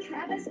Tom and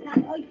Travis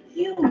have a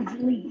huge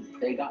lead.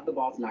 They got the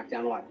balls knocked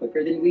down a lot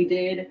quicker than we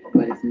did,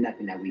 but it's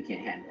nothing that we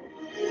can't handle.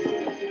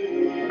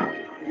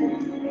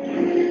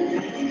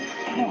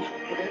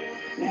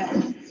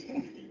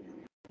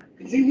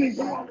 See, we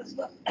do all this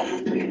stuff.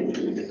 That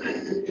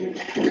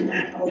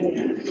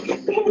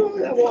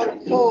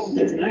water's cold.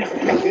 It's nice.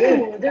 It's good.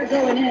 Oh, they're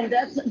going in.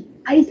 That's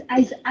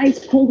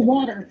ice cold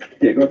water.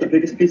 Yeah, go with the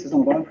biggest pieces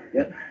on the bottom.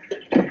 Yep.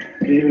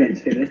 Okay,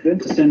 this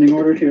descending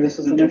order here. This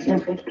is the next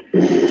one.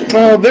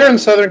 Oh, they're in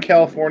Southern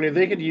California.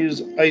 They could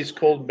use ice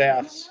cold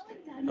baths.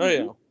 Oh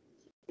yeah.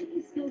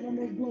 Skilled on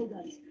those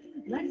blowguns.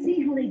 Let's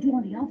see how they do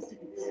on the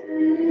obstacles.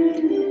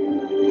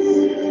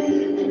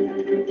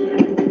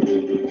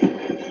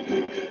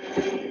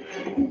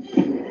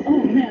 Oh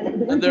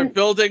man! And they're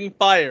building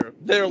fire.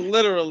 They're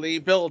literally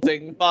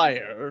building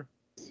fire.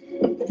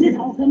 This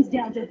all comes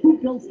down to who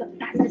builds the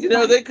fastest. You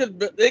know,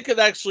 fire. they could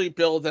actually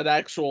build an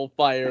actual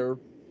fire.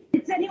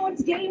 It's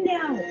anyone's game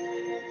now.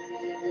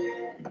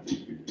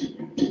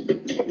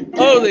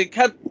 Oh, they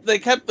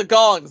kept the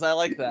gongs. I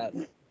like that.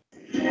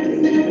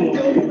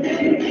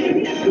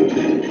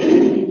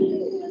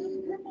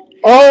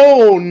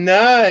 Oh,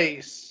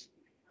 nice.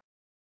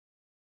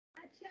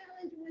 That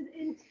challenge was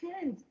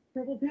intense.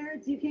 Purple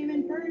Parrots, you came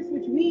in first,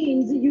 which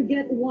means you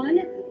get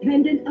 1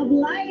 pendant of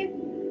life.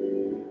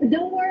 But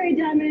don't worry,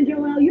 Diamond and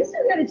Joel, you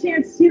still got a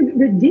chance to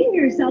redeem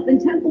yourself in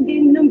Temple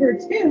game number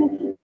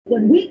 2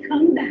 when we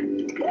come back.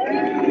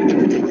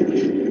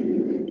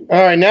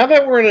 All right, now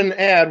that we're in an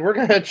ad, we're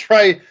going to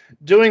try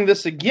doing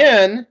this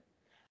again.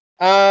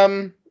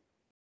 I'm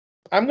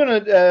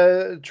going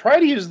to try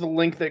to use the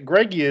link that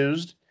Greg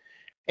used,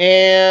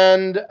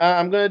 and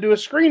I'm going to do a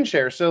screen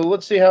share. So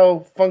let's see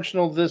how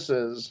functional this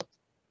is.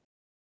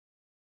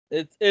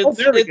 It's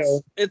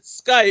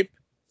Skype,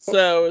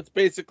 so it's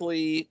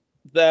basically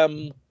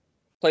them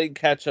playing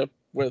catch up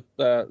with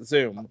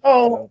Zoom.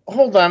 Oh,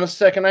 hold on a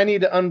second. I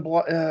need to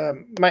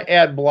unblock my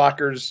ad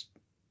blockers.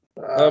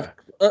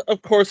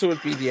 Of course it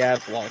would be the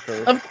ad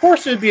blocker. Of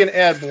course it would be an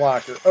ad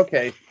blocker.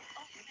 Okay.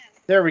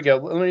 There we go.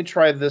 Let me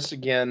try this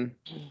again.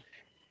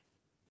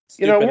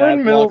 We're in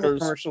the middle of a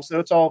commercial, so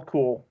it's all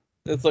cool.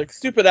 It's like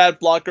stupid ad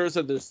blockers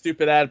and there's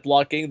stupid ad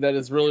blocking that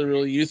is really,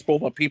 really useful,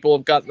 but people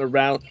have gotten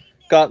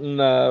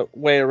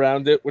way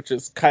around it, which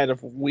is kind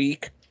of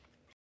weak.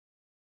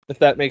 If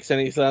that makes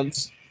any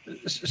sense.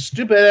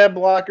 Stupid ad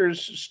blockers,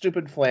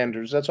 stupid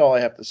Flanders. That's all I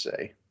have to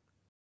say.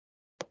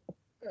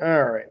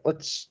 All right,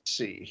 let's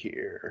see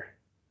here.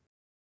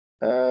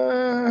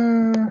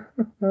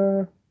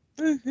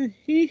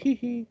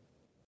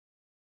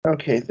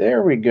 Okay,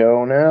 there we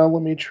go. Now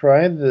let me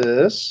try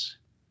this.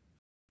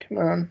 Come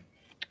on.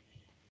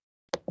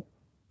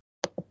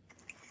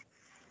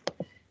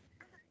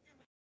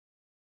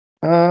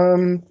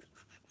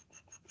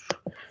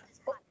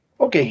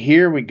 Okay,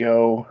 here we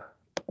go.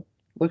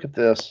 Look at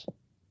this.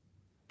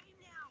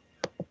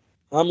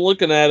 I'm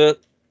looking at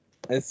it.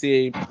 I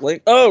see a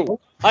link. Oh,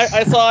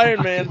 I saw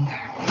Iron Man.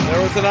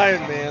 There was an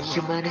Iron Man.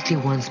 Humanity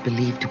once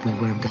believed we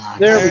were gods.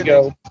 There we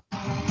go.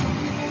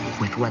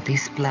 With what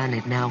this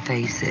planet now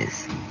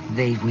faces,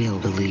 they will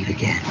believe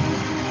again.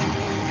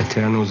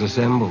 Eternals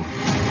assemble.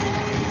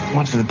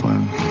 What's the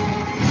plan?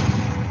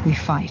 We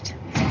fight.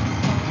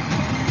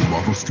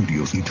 Marvel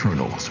Studios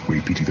Eternals,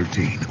 rated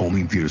PG-13,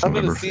 only in theaters I'm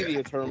November gonna see 5th. the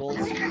Eternals.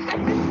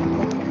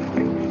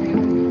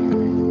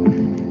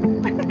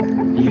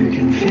 You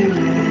can feel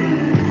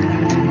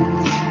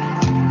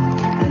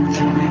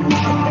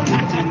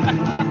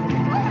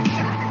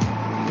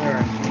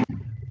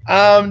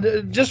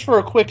Just for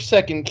a quick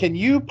second, can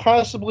you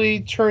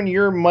possibly turn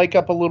your mic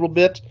up a little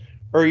bit,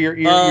 or your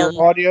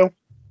audio?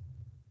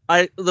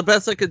 The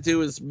best I could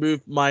do is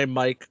move my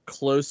mic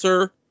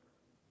closer.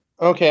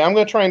 Okay, I'm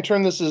gonna try and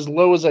turn this as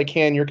low as I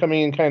can. You're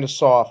coming in kind of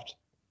soft.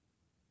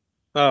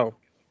 Oh.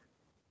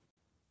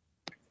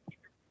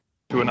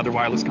 To another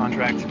wireless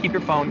contract. Keep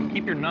your phone.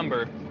 Keep your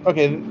number.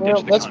 Okay,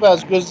 well, that's about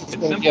as good as it's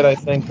going to get, I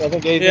think. I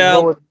think anything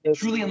lower than this,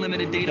 Truly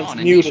unlimited data it's on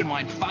a muted.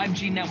 nationwide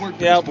 5G network.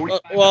 Yeah.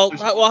 Well,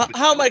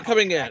 how am I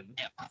coming in?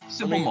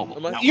 Simple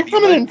mobile. You're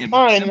coming in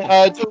fine.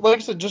 Like I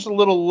said, just a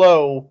little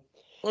low.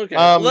 Okay.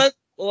 Well,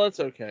 that's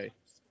okay.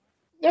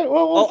 Yeah.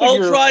 Well, I'll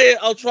try it.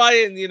 I'll try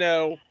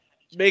and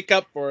make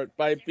up for it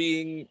by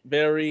being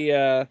very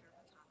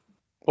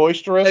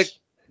boisterous.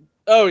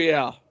 Oh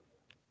yeah.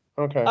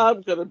 Okay.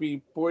 I'm gonna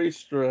be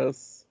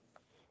boisterous.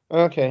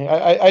 Okay,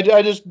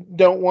 I just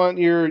don't want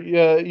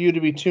you to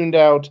be tuned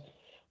out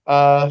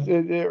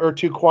or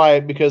too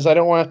quiet, because I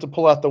don't want to have to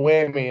pull out the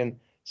whammy and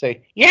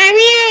say, "You're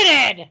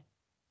muted."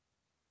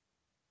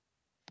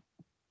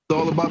 It's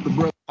all about the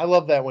brother. I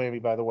love that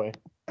whammy, by the way.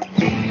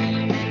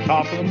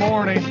 Top of the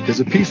morning. There's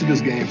a piece of this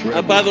game for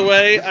everyone. By the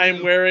way,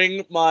 I'm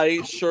wearing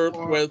my shirt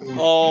with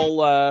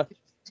all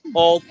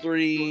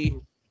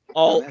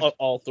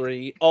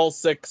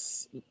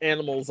six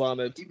animals on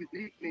it.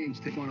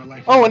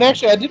 Oh, and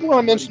actually, I did want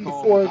to mention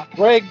before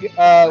Greg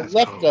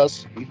left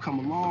us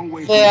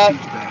that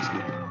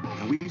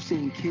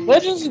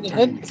Legends of the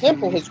Hidden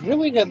Temple has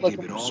really had like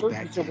a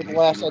resurgence over the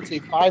last, I'd say,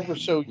 5 or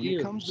so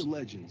years.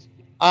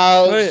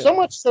 So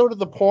much so to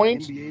the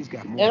point,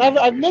 and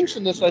I've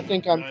mentioned this, I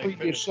think, on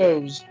previous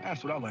shows,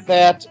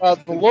 that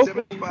the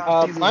local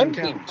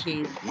minor league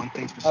team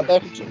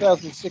back in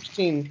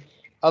 2016,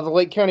 the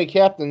Lake County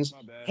Captains,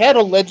 had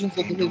a Legends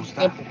of the Hidden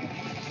Temple.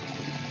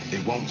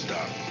 It won't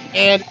stop.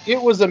 And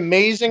it was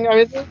amazing. I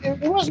mean,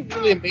 it wasn't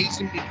really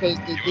amazing because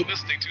they did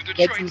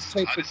Legends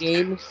type of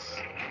games,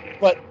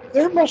 but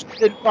there must have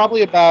been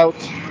probably about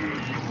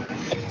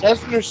a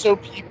dozen or so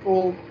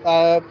people,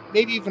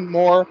 maybe even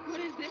more,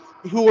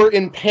 who were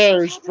in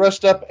pairs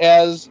dressed up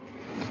as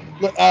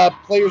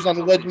players on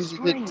the Legends of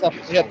the Hidden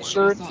Temple. They had the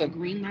shirts,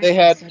 and they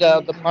had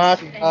the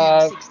mock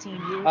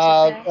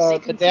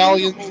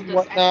medallions and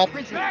whatnot.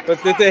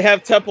 But did they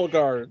have temple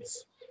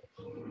guards?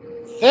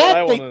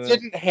 That they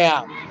didn't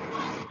have.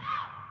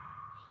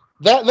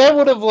 That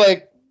would have pushed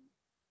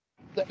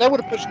it over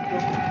the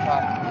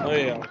top. Oh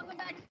yeah. Welcome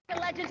back to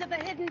Legends of the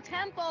Hidden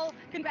Temple.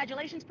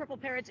 Congratulations, Purple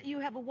Parrots. You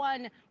have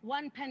won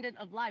one pendant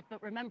of life,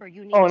 but remember,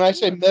 you need. Oh, and I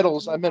say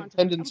medals. I meant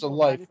pendants of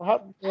life. I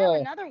have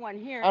another one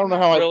here. I don't know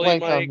how Really, I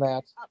blanked Mike? on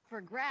that. Up for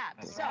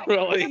grabs. So,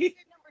 Really?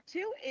 Number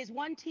 2 is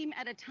one team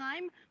at a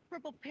time.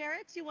 Purple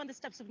Parrots, you won the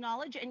Steps of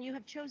Knowledge, and you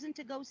have chosen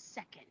to go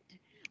second.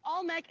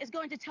 Olmec is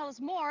going to tell us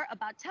more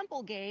about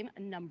Temple Game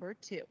number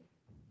 2.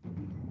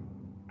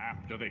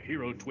 After the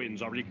hero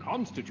twins are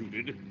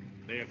reconstituted,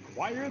 they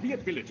acquire the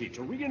ability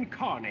to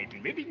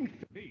reincarnate living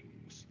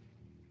things.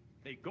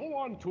 They go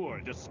on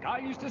tour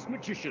disguised as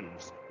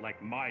magicians,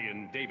 like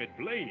Mayan David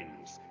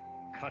Blaine's,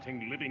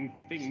 cutting living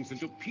things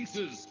into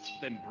pieces,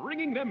 then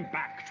bringing them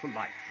back to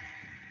life.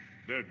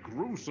 Their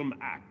gruesome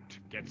act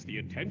gets the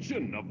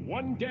attention of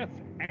One Death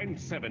and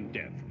Seven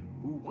Death,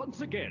 who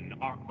once again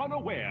are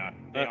unaware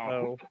they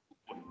are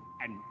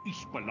and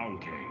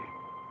Ishbalanke.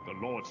 The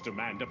Lords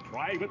demand a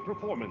private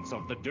performance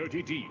of the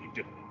dirty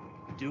deed.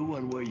 Do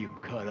one where you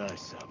cut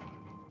us up.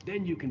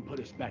 Then you can put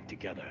us back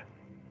together.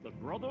 The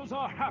brothers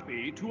are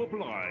happy to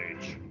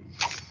oblige.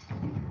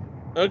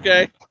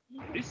 Okay.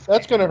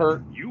 That's gonna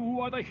hurt.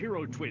 You are the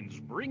hero twins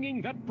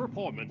bringing that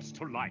performance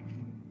to life.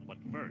 But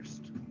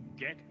first,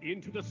 get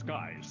into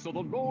disguise so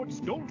the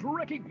Lords don't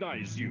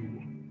recognize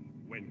you.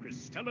 When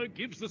Christella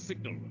gives the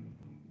signal,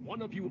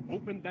 one of you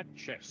open that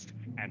chest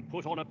and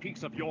put on a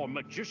piece of your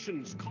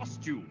magician's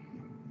costume.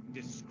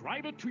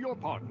 Describe it to your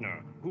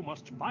partner, who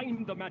must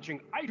find the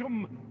matching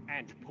item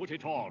and put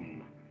it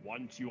on.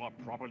 Once you are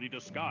properly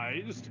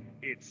disguised,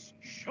 it's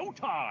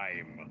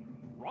showtime!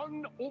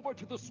 Run over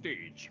to the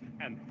stage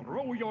and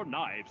throw your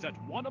knives at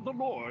one of the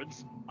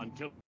lords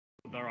until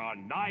there are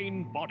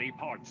 9 body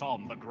parts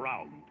on the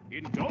ground.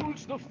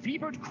 Indulge the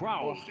fevered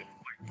crowd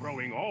by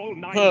throwing all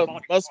 9 body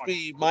Must parts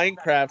be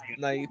Minecraft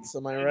nights,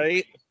 am I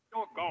right?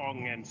 your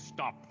gong and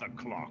stop the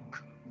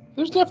clock.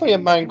 There's definitely a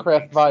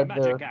Minecraft vibe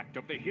there. Magic act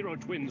of the hero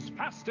twins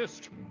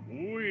fastest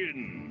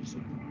wins.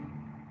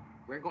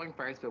 We're going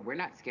first, but we're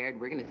not scared.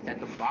 We're going to set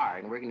the bar,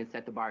 and we're going to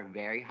set the bar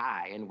very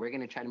high, and we're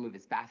going to try to move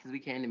as fast as we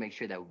can to make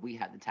sure that we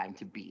have the time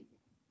to beat.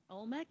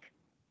 Olmec,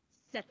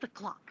 set the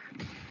clock.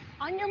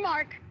 On your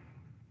mark,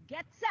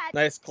 get set.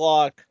 Nice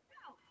clock.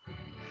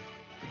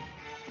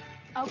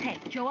 Okay,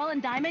 Joel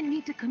and Diamond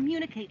need to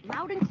communicate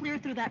loud and clear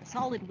through that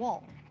solid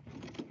wall.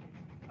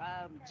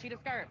 Cheetah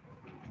skirt.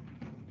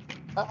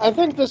 I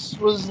think this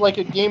was like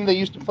a game they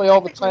used to play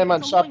all the time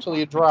on Shop Till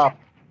You Drop.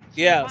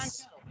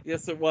 Yes.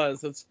 Yes, it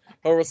was. It's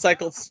a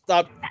recycled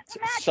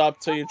Shop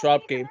Till You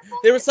Drop game.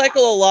 They recycle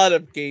a lot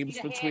of games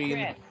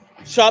between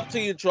Shop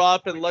Till You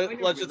Drop and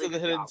Legends of the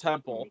Hidden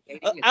Temple.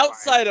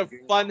 Outside of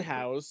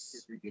Funhouse,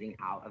 Getting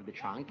out of the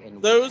trunk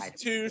and those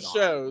two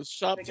shows,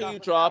 Shop Till You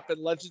Drop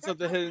and Legends of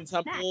the Hidden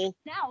Temple,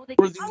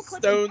 were the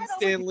Stone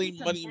Stanley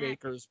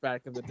moneymakers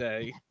back in the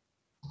day.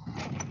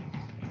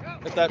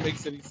 If that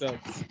makes any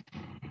sense.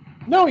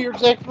 No, you're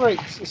exactly right.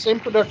 It's the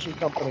same production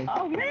company.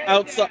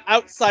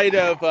 Outside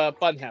of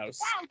Funhouse.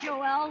 Wow,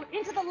 Joel,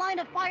 into the line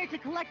of fire to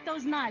collect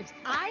those knives.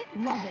 I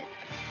love it.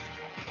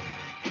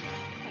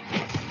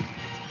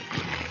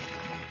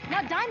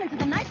 Now Diamond to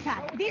the knife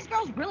path. These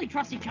girls really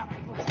trust each other.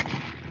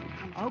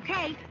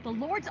 Okay, the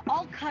Lord's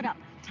all cut up.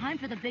 Time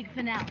for the big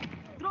finale.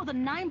 Throw the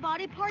 9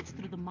 body parts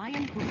through the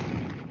Mayan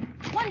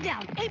hoop. 1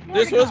 down, 8 more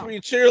This to was go. me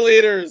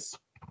cheerleaders.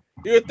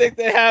 You would think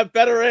they have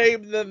better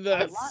aim than A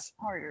lot this.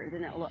 harder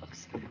than it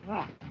looks.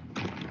 Ugh.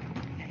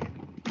 Okay.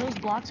 Those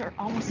blocks are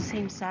almost the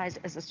same size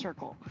as a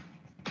circle.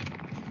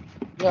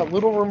 Yeah,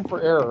 little room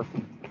for error.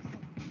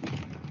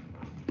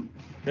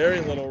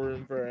 Very little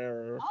room for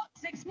error. Oh,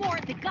 6 more.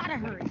 They gotta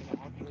hurry.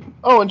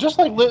 Oh, and just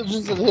like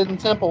Legends of the Hidden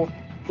Temple,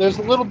 there's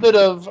a little bit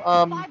of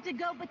 5 to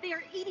go, but they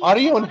are eating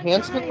audio a lot of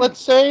enhancement, time. let's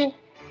say.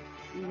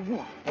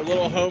 A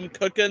little home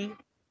cooking.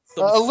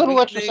 A little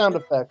extra sweetening. sound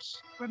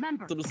effects.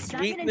 Remember, Some Diamond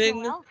and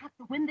sweetening. Joel have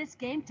to win this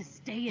game to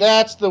stay in.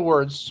 That's the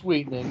word,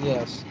 sweetening,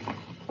 yes.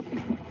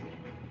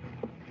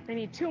 They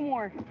need 2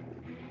 more.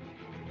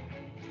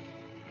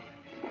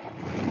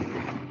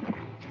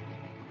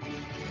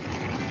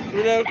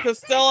 You know,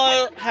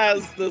 Costello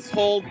has this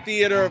whole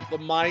theater of the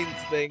minds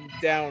thing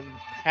down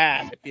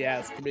pat, if you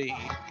ask me.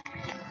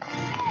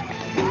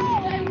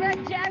 Oh, and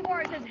Red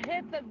Jaguars has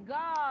hit the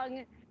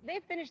gong. They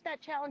finished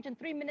that challenge in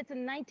 3 minutes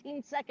and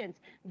 19 seconds.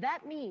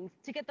 That means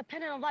to get the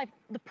pennant of life,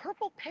 the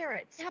Purple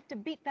Parrots have to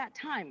beat that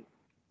time.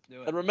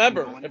 And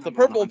remember, if the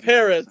Purple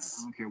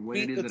Parrots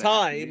beat the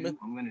time,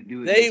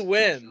 they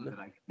win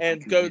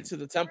and go to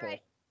the temple.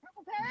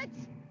 Purple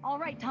Parrots? All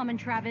right, Tom and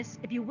Travis,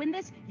 if you win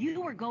this,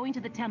 you are going to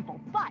the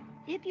temple. But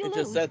if you It lose,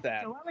 just said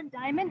that. Joel and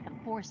Diamond have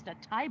forced a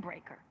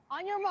tiebreaker.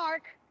 On your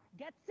mark,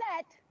 get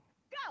set,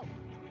 go!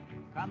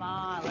 Come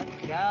on, let's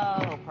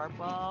go,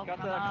 Purple. Got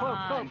Come the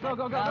on, cloak,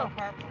 go, let's go.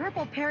 Purple.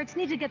 Purple Parrots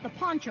need to get the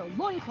poncho,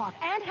 loincloth,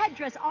 and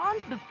headdress on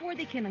before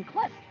they can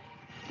unclip.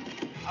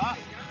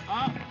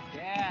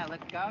 Yeah,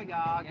 let's go,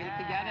 y'all. Get it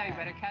together. You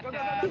better catch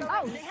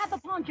up. Oh, they have the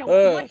poncho.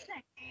 Uh. What's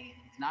next?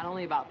 It's not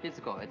only about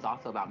physical, it's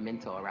also about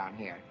mental around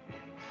here.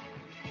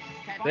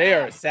 They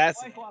are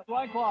sassy.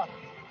 Loincloth.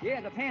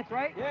 Yeah, the pants,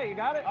 right? Yeah, you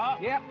got it?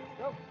 Yep.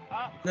 Go.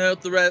 No,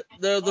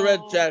 the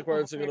red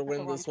Jaguars are gonna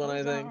win this one,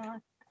 I think.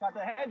 Got the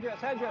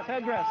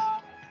headdress.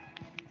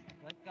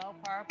 Let's go,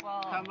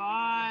 Purple. Come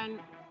on.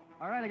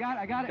 All right, I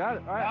got it. Got it.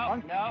 All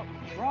right. No.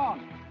 Wrong.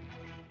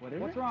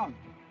 What's wrong?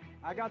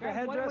 I got the What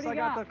headdress, do you I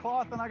got got? the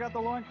cloth, and I got the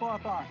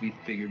loincloth on. We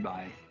figured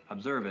by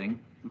observing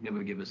it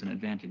would give us an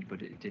advantage,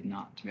 but it did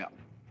not. Yeah.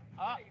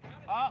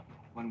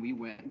 When we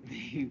went,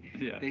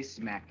 they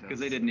smacked us. Because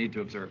they didn't need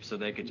to observe, so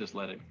they could just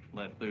let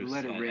loose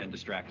Let it rip. and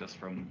distract us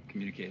from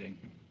communicating.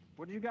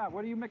 What do you got?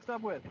 What are you mixed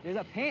up with? There's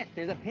a pant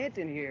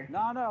in here.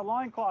 No,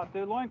 loincloth,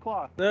 dude,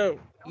 loincloth.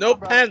 No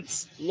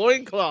pence.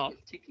 Loincloth.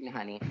 Chicken,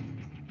 honey.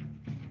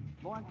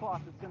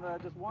 Loincloth, it's gonna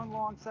just one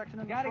long section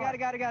in the Got it.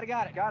 Got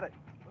it.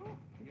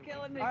 You're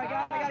killing me. All right,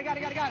 got it.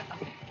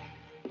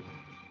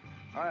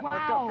 All right,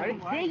 let's go. Wow, Ready?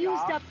 they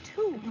used up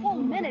 2 full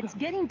minutes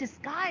getting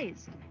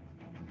disguised.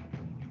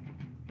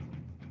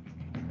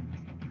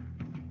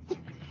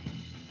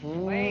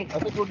 I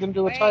think we're gonna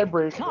do a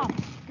tiebreaker. Tom,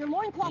 your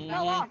loincloth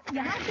fell off. You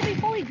have to be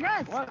fully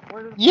dressed.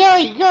 Yeah,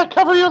 you gotta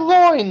cover your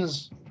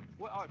loins.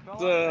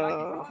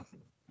 No,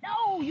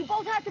 you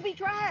both have to be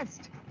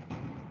dressed.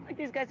 Like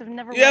these guys have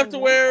never. You have to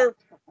worn wear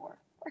before.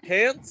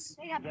 pants.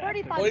 They have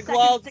 35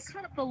 Loincloths. seconds to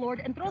cut up the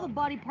Lord and throw the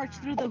body parts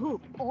through the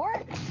hoop,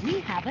 or we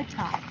have a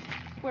tie.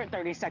 We're at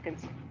 30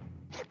 seconds.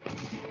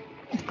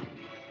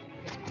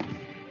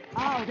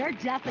 Oh, they're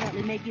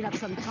definitely making up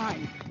some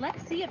time.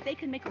 Let's see if they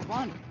can make a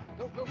run.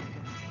 Go.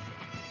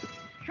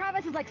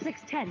 Travis is like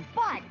 6'10",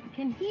 but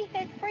can he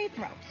hit free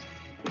throws?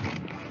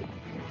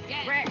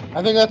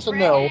 I think that's a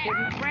no.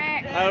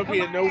 That would be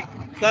a no.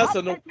 That's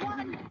a no.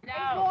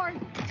 Ignore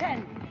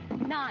 10,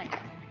 9,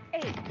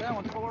 8,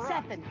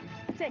 7,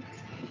 6,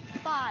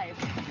 5,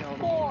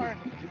 4,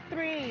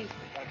 3,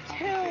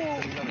 2,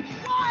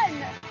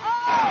 1.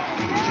 Oh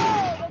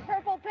no! The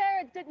purple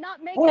parrots did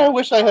not make Boy, I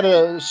wish I had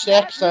a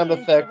Shaq sound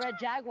effect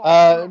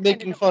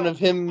making fun of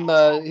him,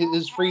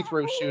 his free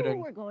throw shooting.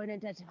 We're going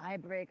into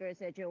tiebreaker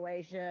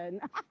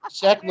situation.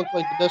 Shaq looked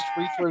like the best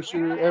free throw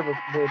shooter ever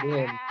compared to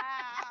him.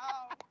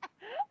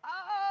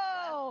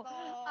 Oh,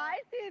 I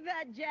see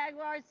that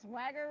Jaguar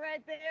swagger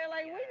right there.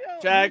 Like we know.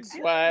 Jag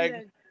swag.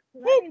 That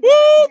means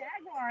the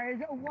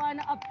Jaguars won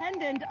a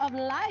pendant of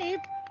life.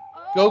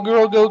 Go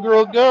girl, go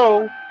girl,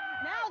 go!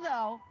 Now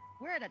though,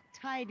 we're at a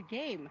tied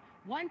game.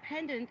 One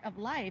pendant of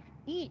life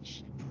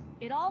each.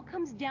 It all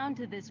comes down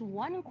to this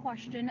one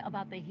question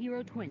about the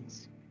hero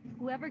twins.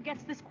 Whoever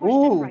gets this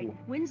question right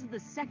wins the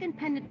second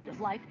pendant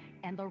of life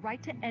and the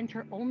right to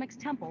enter Olmec's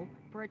temple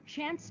for a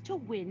chance to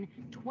win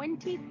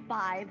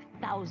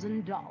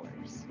 $25,000.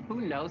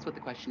 Who knows what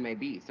the question may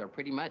be? So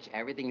pretty much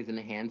everything is in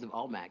the hands of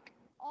Olmec.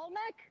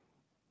 Olmec?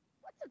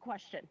 What's the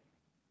question?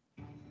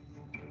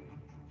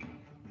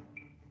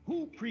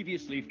 Who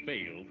previously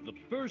failed the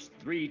first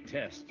 3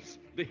 tests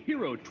the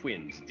hero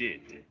twins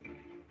did?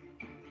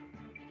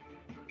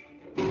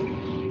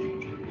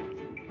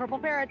 Purple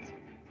parrots.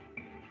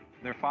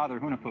 Their father,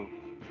 Hunahpu.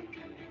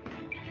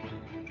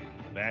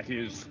 That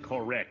is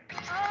correct.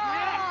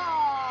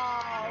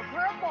 Oh,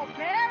 purple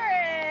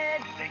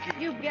parrots!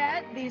 You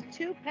get these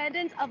 2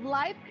 pendants of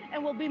life,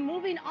 and we'll be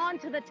moving on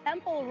to the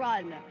temple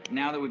run.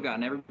 Now that we've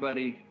gotten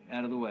everybody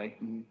out of the way,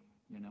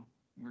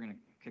 we're gonna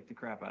kick the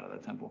crap out of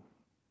that temple.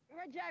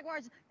 Red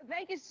Jaguars,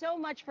 thank you so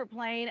much for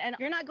playing, and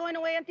you're not going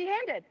away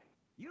empty-handed.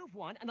 You've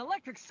won an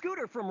electric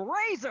scooter from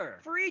Razor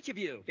for each of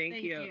you.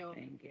 Thank you.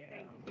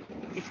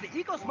 It's the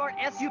EcoSmart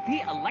SUP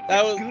electric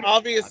That was scooter.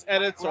 obvious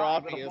edits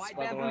are With a obvious, wide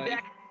by the bamboo way.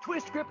 deck,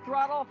 twist grip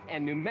throttle,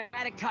 and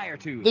pneumatic tire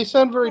tube. They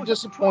sound very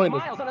Goes up to 12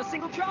 disappointed. miles on a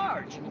single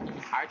charge.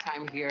 Our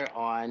time here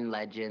on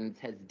Legends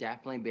has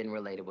definitely been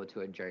relatable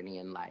to a journey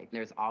in life.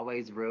 There's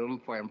always room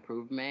for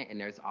improvement and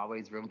there's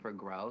always room for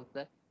growth.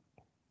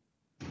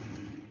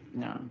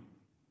 No.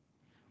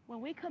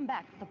 When we come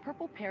back, the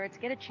Purple Parrots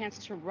get a chance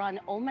to run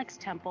Olmec's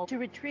temple to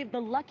retrieve the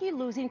lucky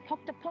losing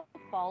Poke-to-Poke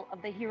ball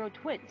of the hero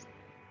twins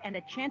and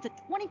a chance at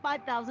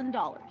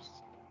 $25,000.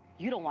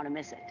 You don't want to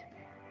miss it.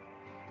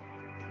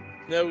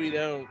 No, we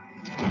don't.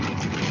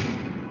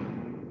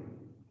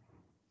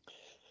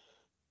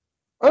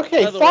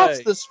 Okay, By the thoughts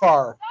way- this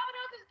far.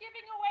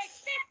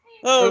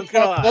 Oh,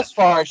 God. Thus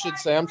far, I should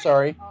say. I'm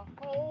sorry.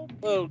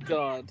 Oh,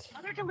 God.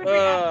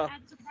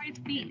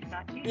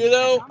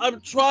 I'm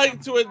trying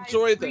to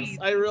enjoy this.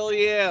 I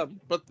really am.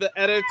 But the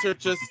edits are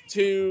just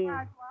too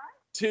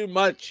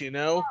much,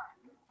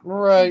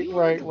 Right.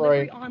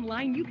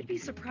 Online, you could be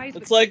surprised.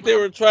 It's like they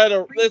were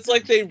it's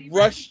like they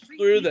rushed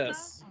through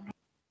this.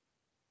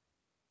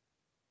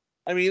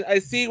 I mean, I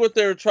see what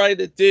they were trying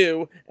to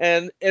do,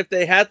 and if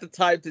they had the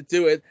time to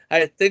do it,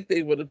 I think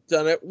they would have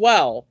done it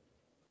well.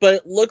 But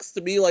it looks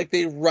to me like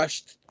they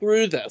rushed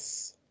through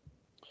this.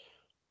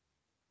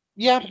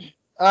 Yeah.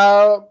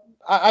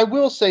 I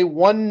will say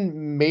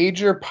one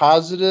major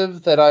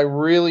positive that I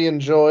really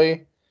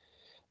enjoy,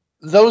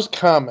 those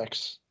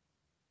comics.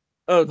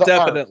 Oh, The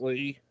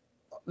definitely.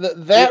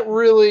 That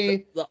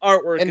really the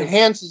artwork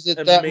enhances is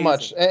it that amazing.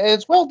 much. And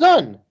it's well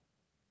done.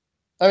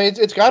 I mean,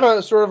 it's got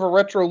a sort of a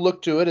retro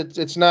look to it.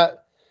 It's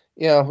not,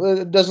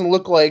 it doesn't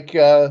look like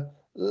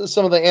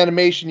some of the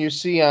animation you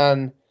see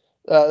on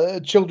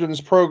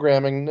children's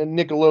programming,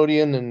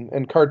 Nickelodeon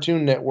and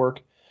Cartoon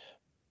Network.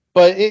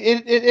 But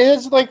it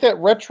has like that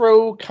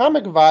retro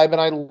comic vibe,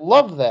 and I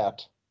love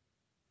that.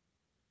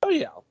 Oh,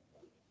 yeah.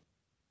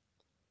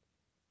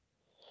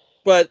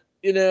 But,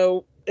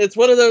 it's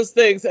one of those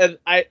things, and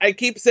I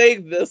keep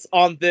saying this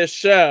on this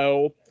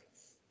show.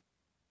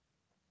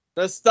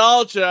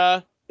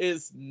 Nostalgia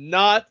is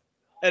not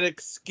an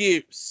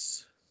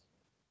excuse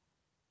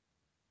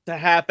to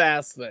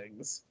half-ass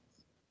things.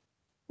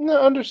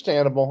 No,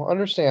 understandable.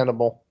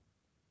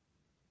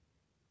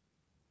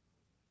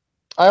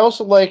 I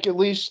also like, at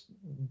least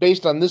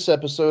based on this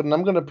episode, and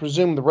I'm going to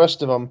presume the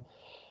rest of them,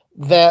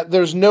 that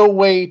there's no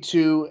way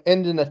to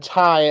end in a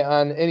tie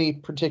on any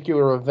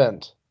particular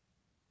event.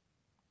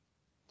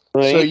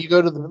 Right. So you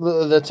go to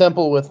the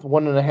temple with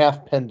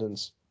 1.5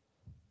 pendants.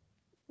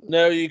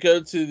 No, you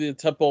go to the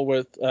temple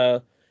with...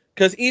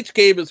 because each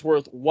game is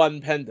worth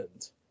 1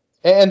 pendant.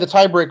 And the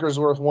tiebreaker is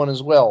worth 1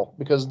 as well,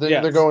 because they're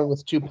Yes. going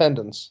with 2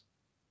 pendants.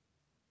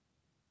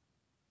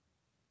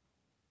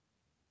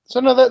 So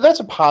no, that's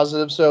a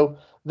positive. So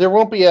there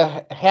won't be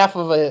a half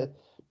of a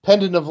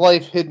pendant of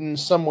life hidden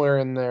somewhere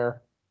in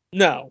there.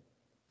 No.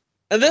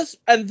 And this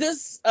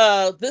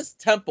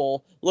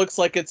temple looks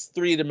like it's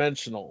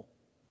 3-dimensional.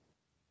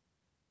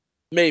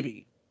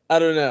 Maybe. I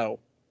don't know.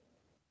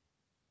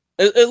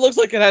 It looks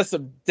like it has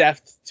some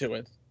depth to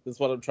it, is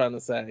what I'm trying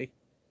to say.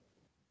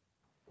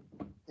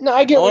 No,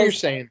 I get what you're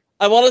saying.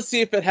 I want to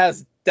see if it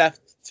has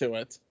depth to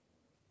it.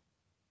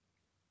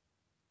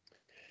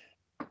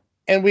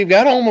 and we've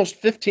got almost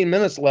 15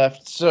 minutes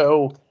left,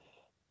 so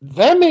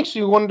that makes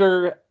you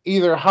wonder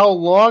either how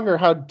long or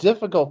how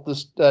difficult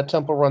this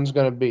temple run's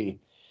going to be.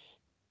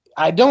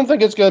 I don't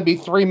think it's going to be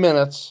 3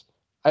 minutes.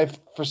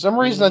 For some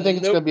reason, I think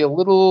it's going to be a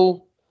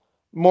little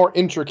more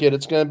intricate.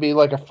 It's going to be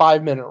like a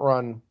 5-minute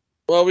run.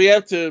 Well, we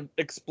have to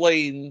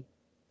explain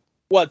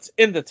what's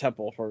in the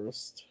temple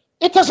first.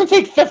 It doesn't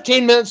take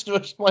 15 minutes to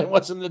explain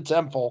what's in the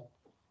temple.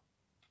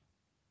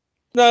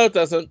 No, it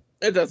doesn't.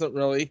 It doesn't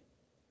really.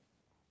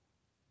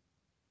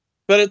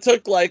 But it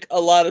took like a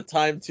lot of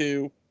time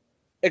to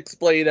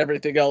explain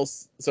everything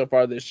else so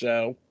far this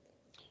show.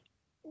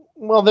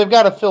 Well, they've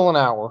got to fill an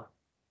hour.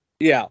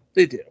 Yeah,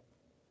 they do.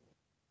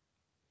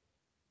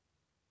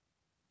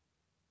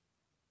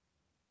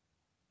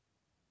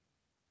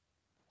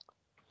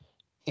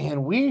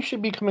 And we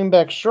should be coming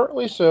back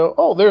shortly, so...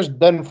 Oh, there's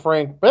Ben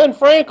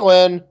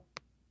Franklin!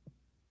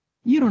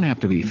 You don't have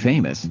to be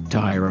famous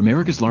to hire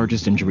America's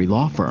largest injury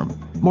law firm,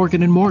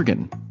 Morgan &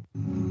 Morgan.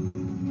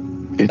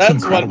 It's That's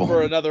incredible. one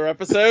for another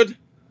episode.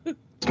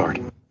 Start.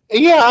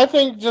 Yeah, I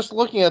think just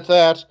looking at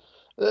that,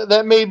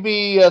 that may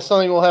be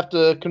something we'll have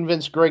to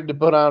convince Greg to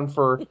put on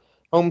for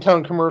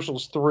Hometown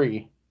Commercials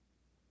 3.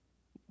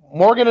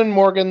 Morgan &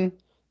 Morgan,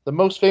 the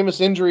most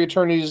famous injury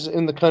attorneys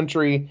in the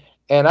country,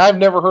 and I've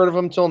never heard of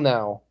them till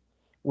now,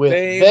 with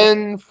Same.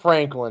 Ben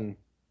Franklin.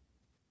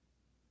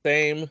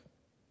 Same.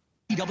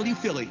 EW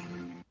Philly.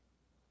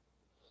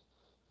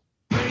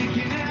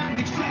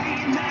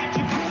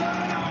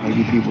 All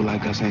you people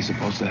like us ain't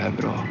supposed to have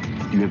it all.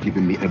 You're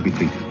giving me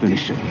everything.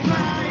 Finish it.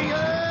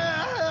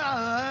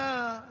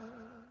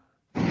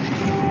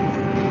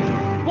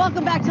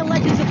 Welcome back to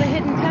Legends of the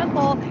Hidden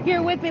Temple.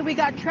 Here with me, we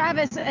got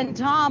Travis and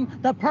Tom,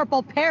 the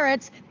Purple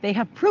Parrots. They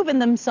have proven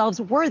themselves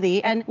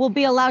worthy and will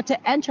be allowed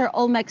to enter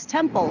Olmec's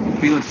temple.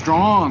 Feeling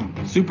strong,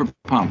 super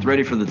pumped,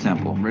 ready for the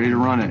temple, ready to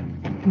run it.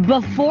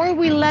 Before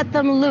we let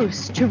them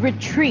loose to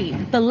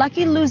retrieve the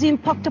lucky losing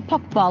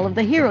puck-to-puck ball of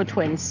the Hero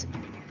Twins,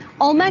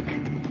 Olmec,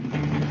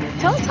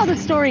 tell us how the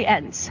story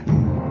ends.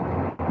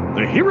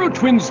 The Hero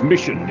Twins'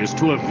 mission is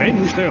to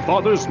avenge their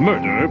father's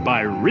murder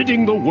by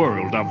ridding the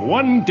world of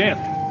 1 death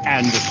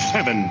and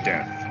 7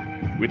 death.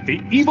 With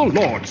the evil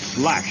lord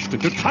slashed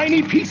into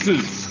tiny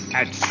pieces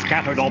and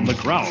scattered on the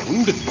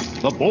ground,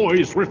 the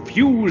boys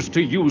refuse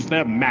to use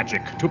their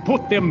magic to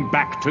put them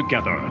back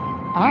together,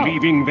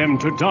 leaving them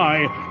to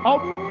die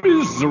a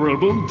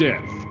miserable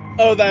death.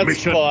 Oh,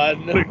 that's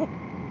fun.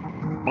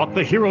 But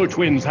the Hero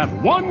Twins have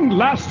one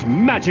last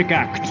magic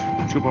act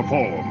to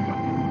perform.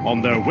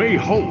 On their way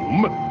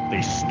home,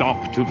 they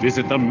stop to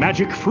visit the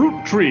magic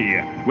fruit tree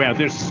where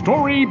this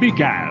story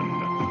began.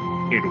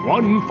 In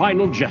one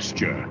final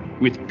gesture,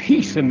 with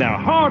peace in their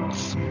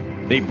hearts,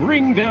 they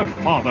bring their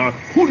father,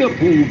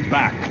 Hunahpu,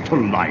 back to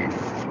life.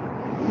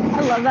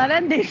 I love that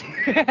ending.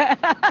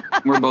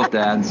 We're both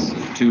dads,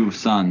 2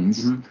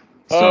 sons. So,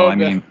 Oh, I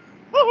mean,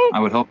 I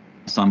would hope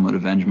my son would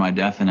avenge my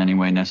death in any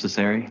way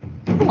necessary.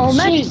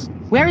 Olmec,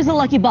 where is the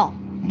lucky ball?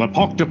 The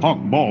Puck-to-Puck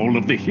ball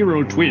of the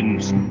Hero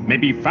Twins may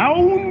be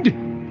found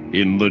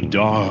in the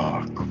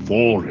dark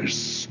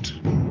forest.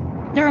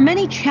 There are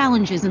many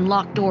challenges and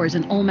locked doors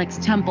in Olmec's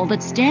temple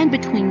that stand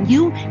between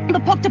you and the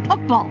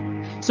puck-to-puck ball.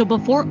 So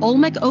before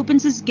Olmec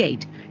opens his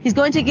gate, he's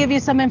going to give you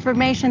some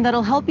information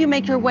that'll help you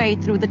make your way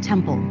through the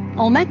temple.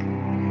 Olmec?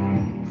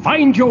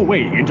 Find your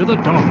way into the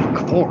dark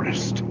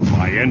forest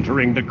by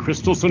entering the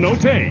Crystal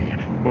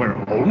Cenote, where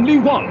only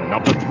one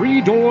of the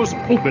 3 doors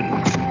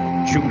opens.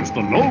 Choose the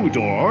low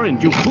door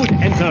and you could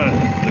enter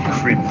the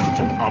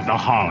Crypt of the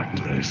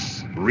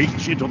Heartless.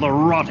 Reach into the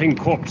rotting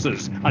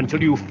corpses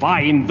until you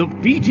find the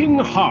beating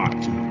heart.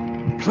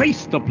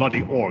 Place the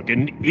bloody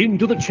organ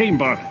into the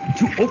chamber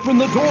to open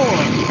the door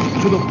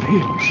to the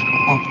pit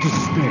of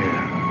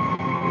despair,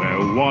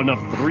 where one of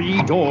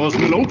 3 doors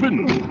will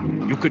open.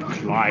 You could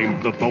climb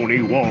the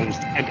bony walls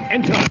and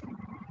enter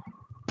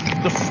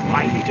the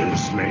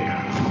Spider's Lair.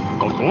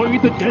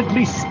 Avoid the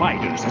deadly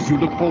spiders as you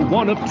look for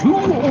one of 2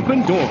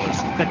 open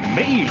doors that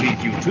may lead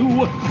you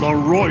to the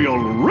Royal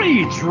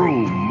Rage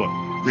Room.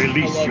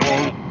 Release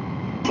your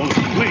most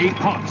clay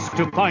pots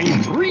to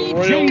find 3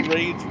 Royal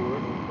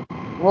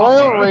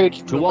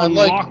Rage to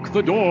unlock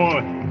the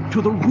door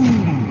to the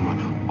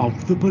Room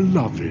of the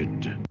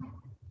Beloved.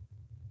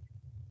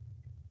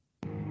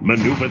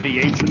 Maneuver the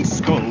ancient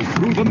skull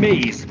through the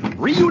maze,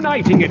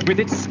 reuniting it with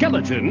its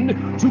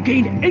skeleton to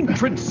gain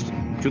entrance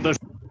to the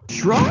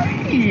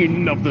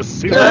Shrine of the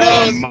Silver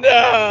Monkey.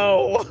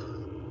 No!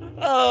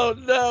 Oh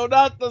no,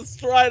 not the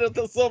Shrine of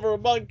the Silver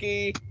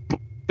Monkey.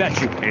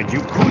 And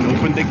you could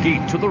open the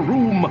gate to the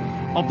Room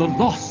of the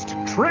Lost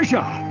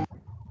Treasure.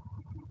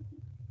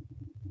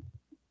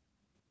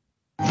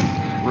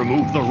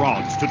 Remove the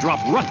rods to drop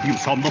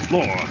refuse on the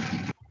floor.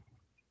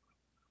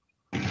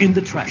 In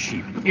the trash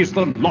heap is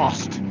the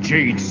lost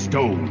Jade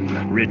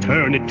Stone.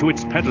 Return it to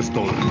its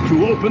pedestal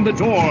to open the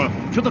door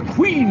to the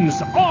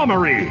Queen's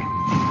Armory.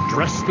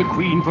 Dress the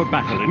Queen for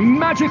battle in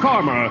magic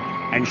armor,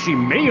 and she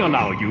may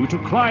allow you to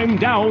climb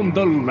down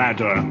the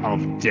ladder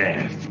of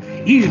death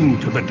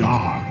into the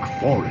dark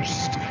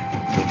forest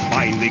to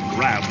finally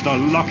grab the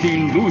lucky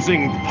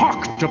losing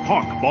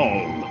Pock-to-Pock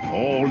ball.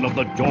 All of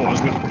the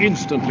doors will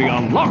instantly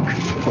unlock,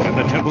 and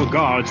the temple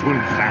guards will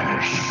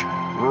vanish.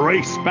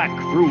 Race back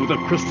through the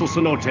Crystal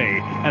Cenote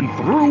and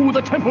through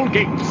the temple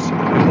gates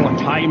before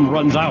time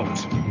runs out.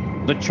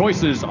 The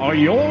choices are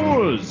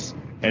yours,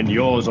 and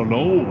yours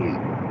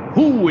alone.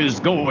 Who is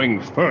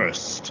going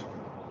first?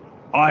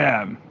 I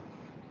am.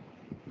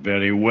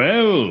 Very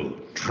well,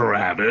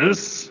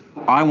 Travis.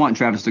 I want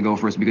Travis to go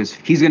first because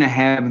he's going to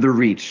have the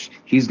reach.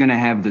 He's going to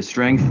have the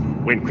strength.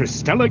 When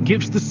Christella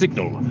gives the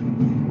signal,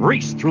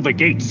 race through the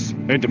gates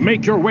and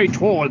make your way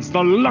towards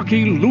the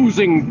lucky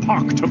losing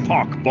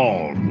Pock-to-Pock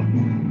ball.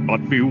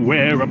 But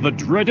beware of the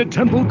dreaded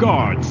temple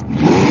guards,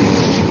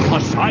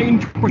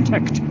 assigned to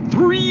protect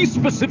 3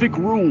 specific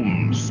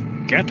rooms.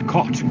 Get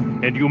caught,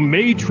 and you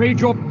may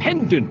trade your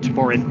pendant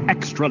for an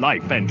extra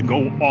life and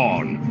go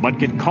on. But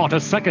get caught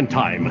a second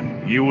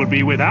time, you will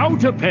be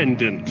without a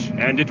pendant,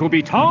 and it will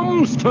be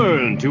Tom's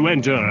turn to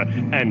enter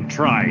and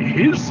try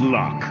his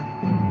luck.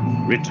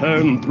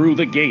 Return through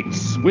the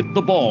gates with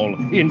the ball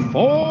in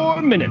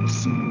 4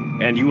 minutes,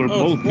 and you will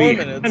both 4 be...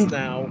 minutes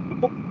now.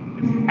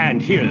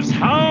 And here's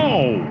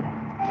how.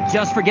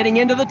 Just for getting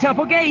into the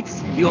temple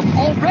gates, you have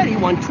already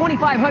won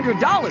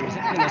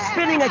 $2,500 in a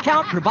spinning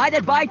account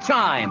provided by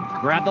Chime.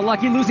 Grab the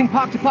lucky losing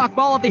Pock-to-Pock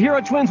ball of the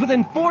Hero Twins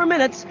within 4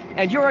 minutes,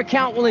 and your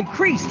account will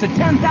increase to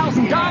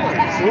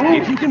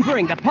 $10,000. If you can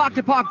bring the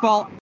Pock-to-Pock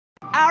ball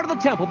out of the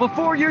temple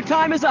before your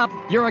time is up,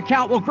 your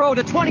account will grow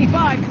to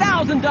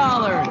 $25,000.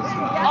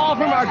 All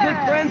from our good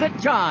friends at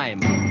Chime.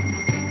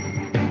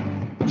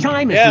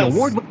 Chime is an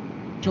award-winning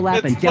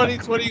app and It's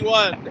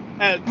 2021,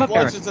 and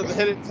Legends of the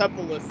Hidden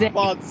Temple is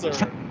sponsor.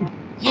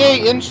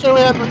 Yay, in-show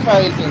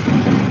advertising.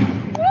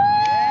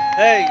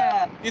 Hey,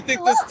 you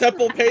think this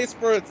temple pays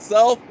for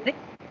itself?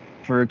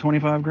 For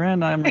 25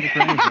 grand, I'm ready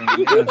for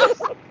anything.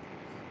 Yes.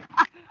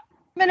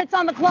 Minutes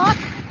on the clock.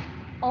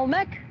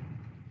 Olmec,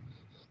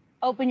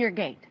 open your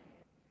gate.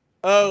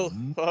 Oh,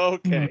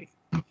 okay.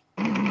 All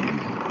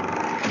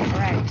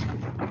right.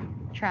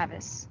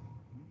 Travis,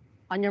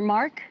 on your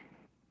mark,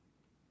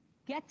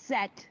 get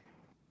set,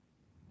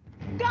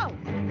 go!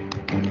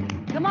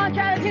 Come on,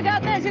 Travis, you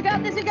got this, you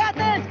got this, you got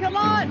this, come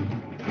on!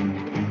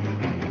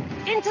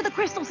 Into the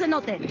Crystal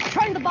Cenote,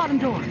 trying the bottom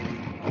door.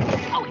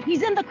 Oh,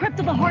 he's in the Crypt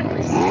of the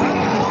Heartless.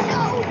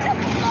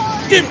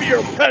 Give me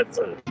your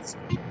pencils!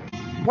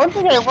 One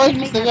thing I like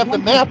is they have the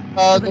map.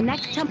 The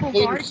next temple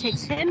guard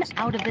takes him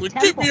out of the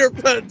temple. Give me your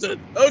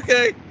pendant!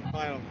 Okay.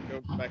 I don't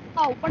go back.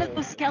 Oh, one of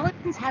those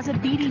skeletons has a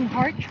beating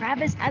heart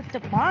Travis has to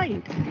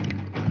find.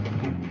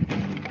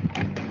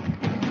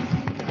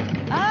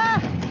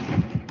 Ah!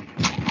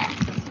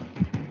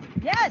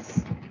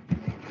 Yes!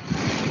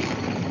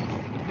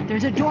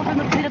 There's a door from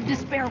the Pit of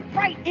Despair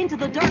right into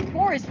the Dark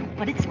Forest,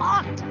 but it's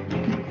locked.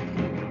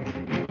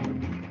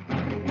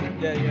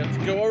 Yeah, you have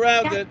to go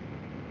around it.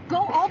 Go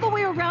all the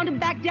way around and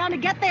back down to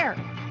get there.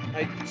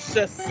 I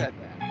just said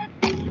that.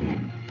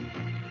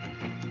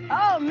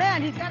 Oh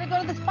man, he's got to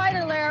go to the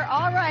spider lair.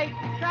 All right,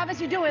 Travis,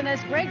 you're doing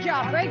this. Great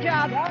job, great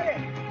job. Got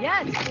it.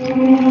 Yes.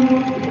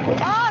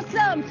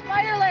 Awesome,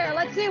 spider lair.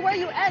 Let's see where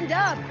you end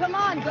up. Come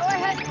on, go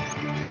ahead.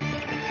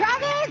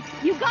 Travis,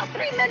 you've got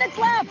 3 minutes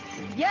left.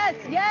 Yes,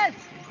 yes,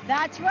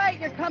 that's right.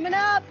 You're coming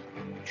up.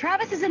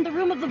 Travis is in the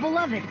room of the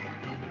beloved.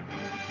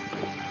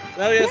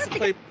 Now he has to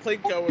play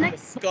Plinko with the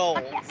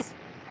skulls.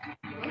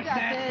 You got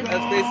this.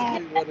 That's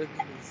basically what it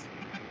is.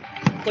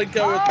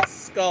 Plinko with the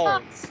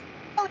skulls.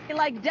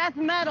 Like death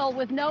metal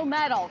with no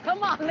metal.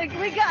 Come on, like,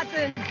 we got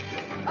this.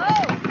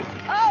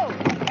 Oh,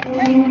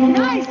 great.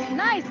 Nice,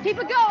 nice. Keep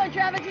it going,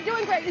 Travis. You're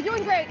doing great. You're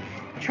doing great.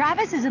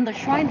 Travis is in the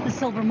Shrine of the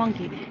Silver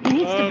Monkey. He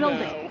needs to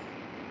build it.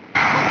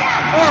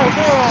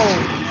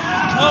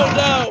 Oh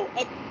no!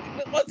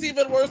 What's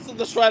even worse than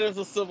the Shrine of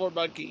the Silver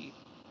Monkey?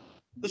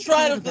 The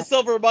Shrine of the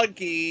Silver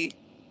Monkey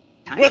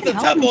with a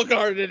temple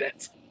guard in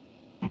it.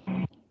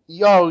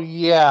 Oh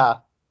yeah,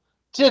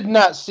 did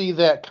not see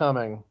that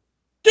coming.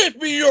 Give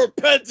me your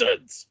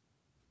pendant!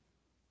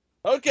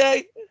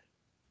 Okay.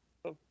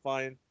 Oh,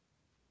 fine.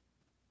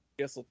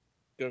 Guess I'll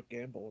go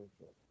gamble.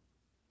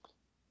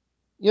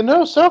 You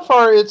know, so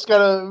far it's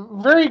got a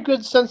very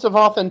good sense of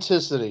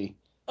authenticity.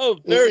 Oh,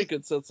 very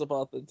good sense of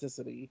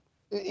authenticity.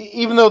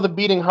 Even though the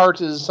beating heart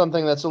is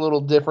something that's a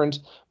little different.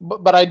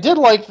 But I did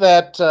like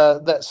that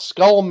that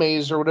skull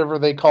maze or whatever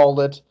they called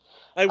it.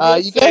 You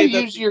gotta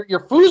use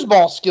your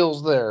foosball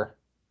skills there.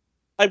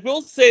 I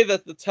will say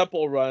that the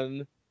temple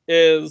run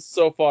is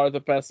so far the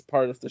best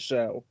part of the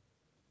show.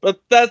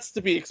 But that's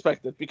to be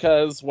expected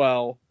because,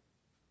 well,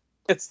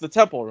 it's the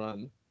temple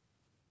run.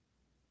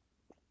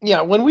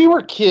 Yeah, when we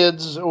were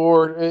kids,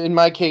 or in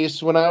my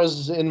case, when I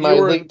was in my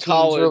late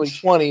teens, early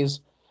 20s,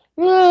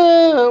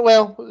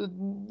 well,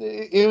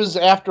 it was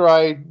after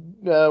I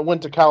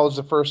went to college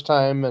the first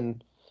time,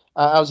 and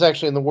I was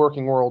actually in the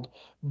working world.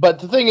 But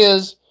the thing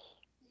is,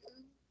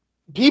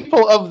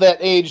 people of that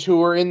age who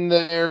were in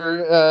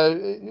there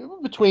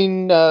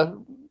between,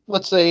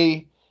 let's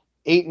say,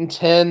 8 and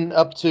 10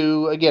 up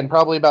to, again,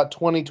 probably about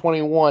 20,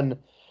 21,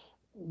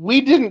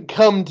 we didn't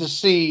come to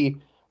see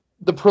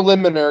the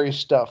preliminary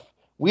stuff.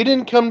 We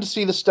didn't come to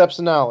see the steps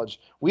of knowledge.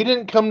 We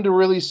didn't come to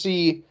really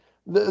see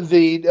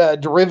the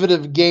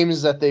derivative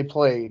games that they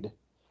played.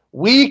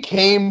 We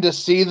came to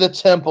see the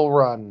temple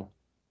run.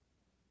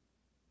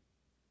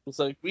 It's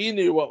like we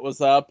knew what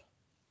was up.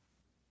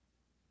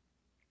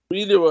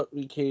 We knew what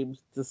we came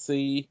to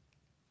see.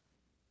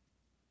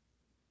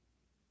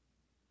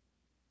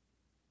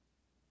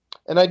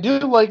 And I do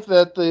like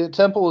that the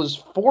temple is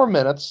 4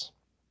 minutes.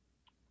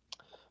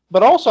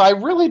 But also, I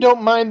really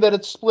don't mind that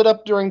it's split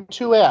up during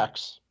 2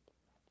 acts.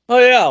 Oh,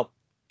 yeah.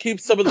 Keep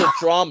some of the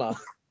drama.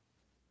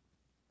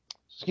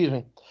 Excuse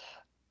me.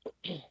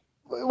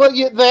 Well,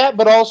 yeah, that,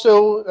 but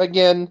also,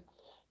 again,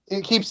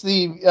 it keeps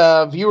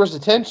the viewer's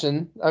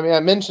attention. I mean, I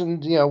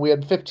mentioned, we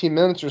had 15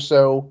 minutes or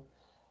so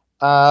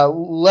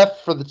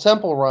left for the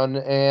temple run,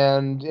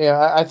 and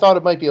I thought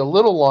it might be a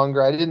little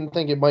longer. I didn't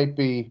think it might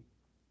be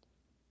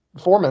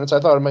 4 minutes. I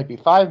thought it might be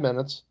 5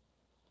 minutes.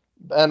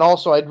 And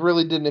also, I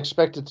really didn't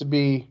expect it to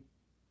be,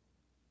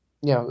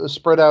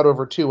 spread out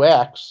over 2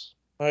 acts.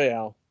 Oh,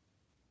 yeah.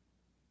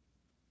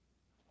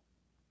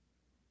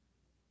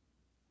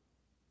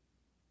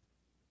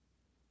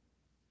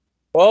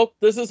 Well,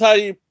 this is how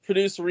you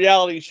produce a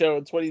reality show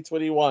in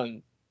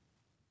 2021.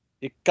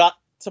 You got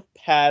to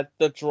pad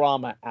the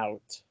drama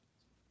out.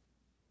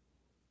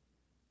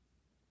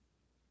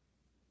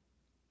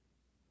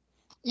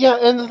 Yeah,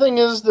 and the thing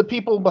is, the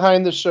people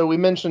behind the show, we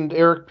mentioned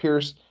Eric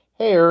Pierce.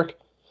 Hey, Eric,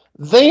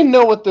 they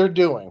know what they're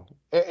doing.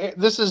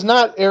 This is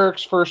not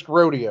Eric's first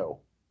rodeo.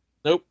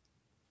 Nope.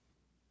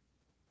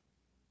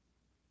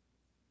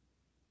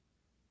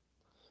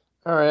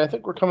 All right, I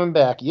think we're coming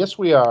back. Yes,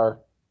 we are.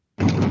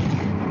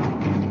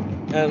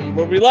 And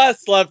when we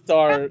last left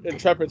our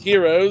intrepid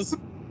heroes,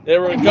 they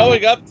were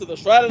going up to the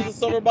Shrine of the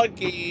Silver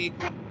Monkey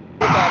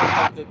without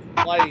attempted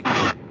flight.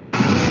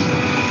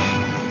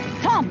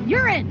 Tom,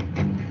 you're in!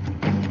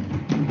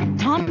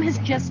 Tom has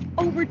just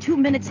over 2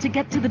 minutes to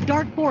get to the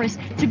Dark Forest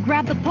to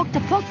grab the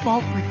Puck-to-Puck ball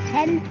for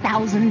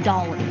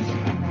 $10,000.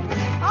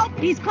 Oh,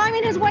 he's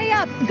climbing his way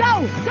up!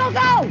 Go! Go,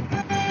 go!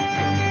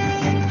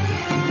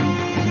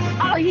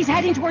 Oh, he's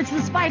heading towards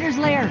the spider's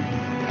lair.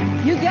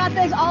 You got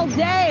this all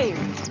day!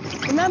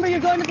 Remember, you're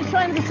going to the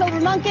Shrine of the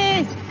Silver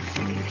Monkey!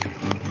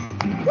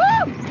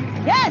 Woo!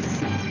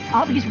 Yes!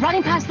 Oh, he's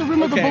running past the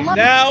room of the beloved...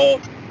 Now,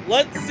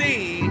 let's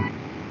see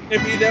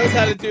if he knows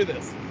how to do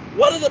this.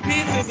 One of the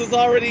pieces is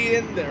already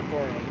in there for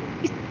him.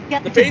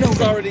 The base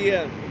is already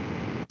in.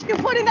 You're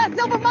putting that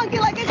silver monkey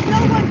like it's no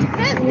one's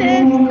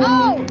business!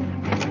 Oh!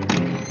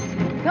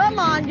 Come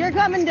on, you're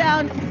coming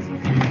down.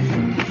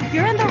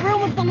 You're in the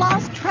room of the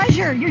lost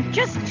treasure. You're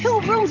just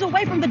 2 rooms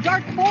away from the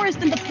Dark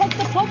Forest and the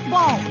Puck-to-Puck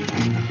ball.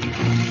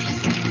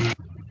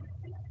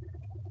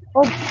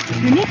 Oh,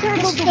 you need to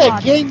remove the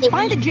rod,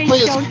 find the J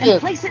stone,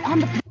 and place it on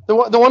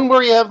the one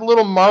where you have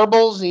little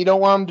marbles and you don't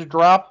want them to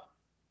drop?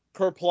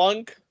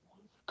 Kerplunk?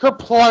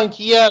 Kerplunk,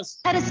 yes.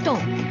 Pedestal.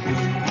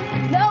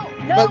 No.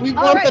 But we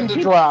want them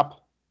to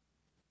drop.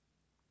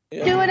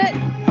 Doing it.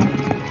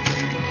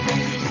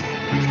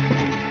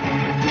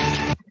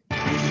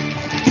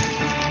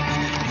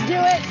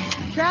 Do it.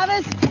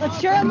 Travis, let's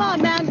cheer him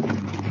on, man.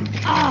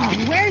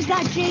 Oh, where's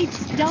that jade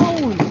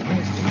stone?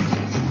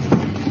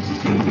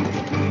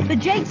 The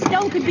jade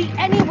stone could be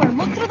anywhere.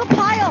 Look through the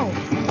pile.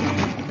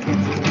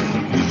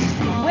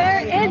 Where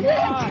is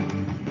it?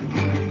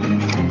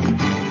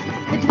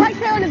 It's right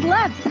there on his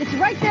left. It's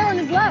right there on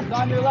his left. It's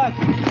on your left.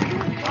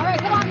 All right,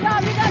 come on,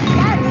 Tom. You got it.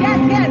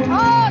 Yes.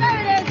 Oh, there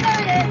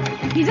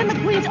it is. He's in the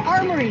Queen's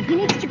armory. He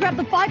needs to grab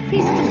the 5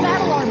 pieces of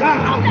battle armor.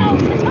 Oh, no.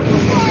 The temple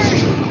guard.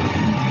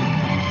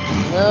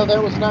 No,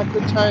 that was not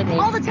good timing.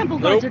 All the temple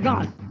guards are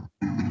gone.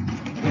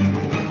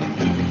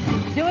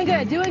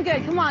 Doing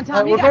good. Come on,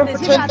 Tom. We're going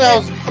for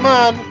 10,000. Come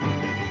on.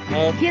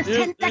 He has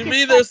 10 seconds. You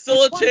mean there's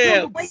still a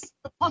chance?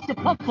 Puck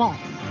ball.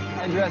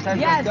 Headdress.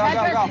 Yes, Go.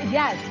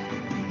 yes.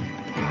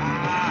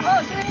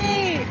 Oh,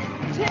 3,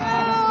 2, 1.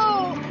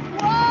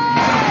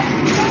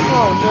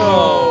 Oh,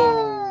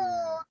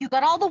 no. You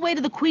got all the way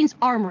to the Queen's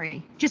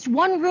armory. Just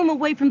 1 room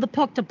away from the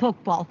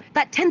Puck-to-Puck ball.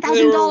 That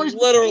 $10,000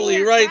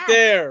 literally right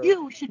there.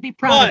 You should be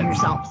proud of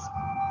yourselves.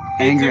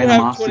 Anger and have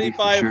animosity,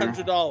 for sure,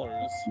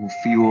 $2,500. will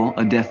fuel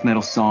a death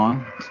metal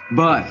song,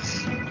 but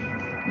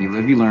you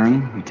live, you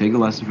learn, you take a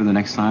lesson for the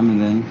next time, and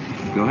then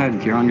go ahead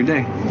and carry on your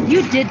day.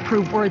 You did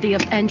prove worthy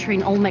of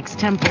entering Olmec's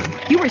temple.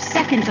 You were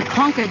second to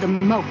conquer the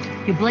moat.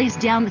 You blazed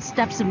down the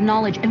steps of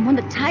knowledge and won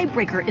the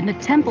tiebreaker in the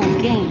temple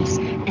games.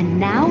 And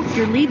now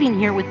you're leaving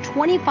here with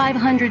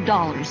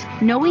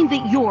 $2,500, knowing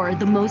that you're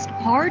the most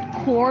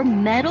hardcore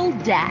metal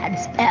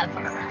dads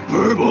ever.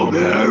 Purple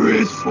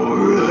berries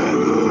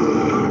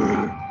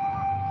forever.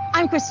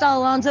 I'm Cristal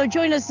Alonso.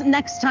 Join us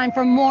next time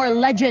for more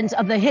Legends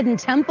of the Hidden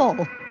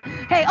Temple.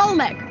 Hey,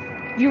 Olmec,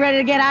 you ready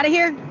to get out of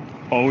here?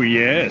 Oh,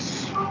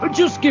 yes.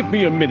 Just give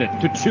me a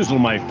minute to chisel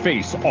my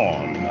face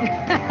on.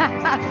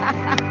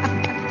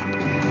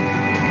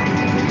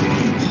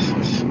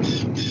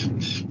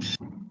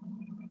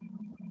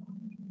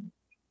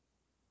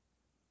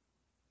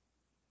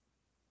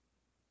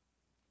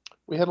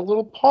 We had a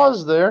little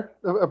pause there,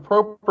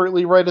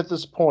 appropriately right at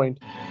this point.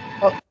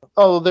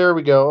 Oh, there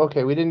we go.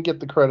 Okay, we didn't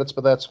get the credits,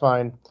 but that's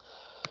fine.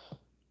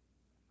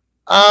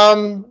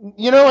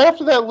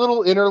 After that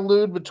little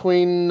interlude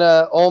between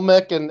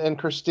Olmec and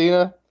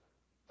Christina,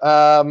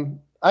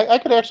 I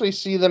could actually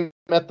see them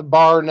at the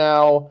bar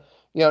now,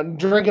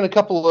 drinking a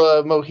couple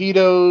of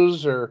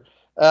mojitos or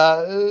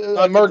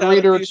a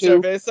margarita or two.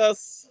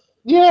 Cervezas.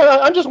 Yeah,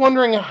 I'm just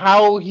wondering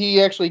how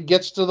he actually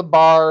gets to the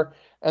bar,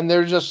 and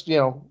they're just,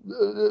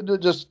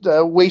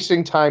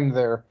 wasting time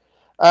there.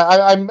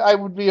 I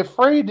would be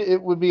afraid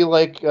it would be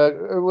like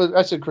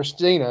I said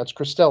Christina. It's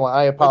Christella.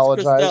 I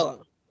apologize. It's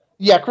Christella.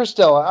 Yeah,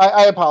 Christella.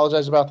 I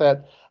apologize about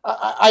that.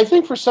 I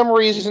think for some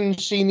reason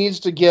she needs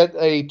to get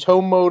a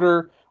tow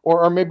motor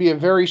or maybe a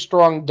very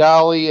strong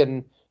dolly,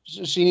 and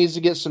she needs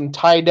to get some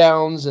tie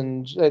downs,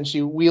 and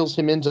she wheels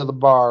him into the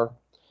bar.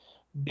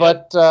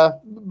 But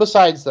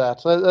besides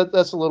that,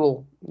 that's a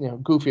little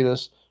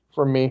goofiness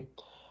from me.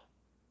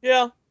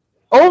 Yeah.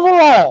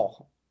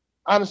 Overall,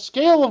 on a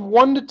scale of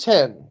 1 to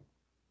 10,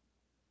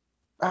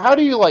 how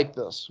do you like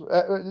this?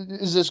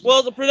 Is this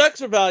well? The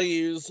production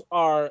values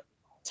are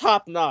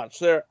top notch.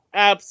 They're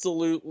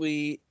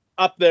absolutely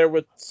up there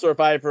with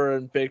Survivor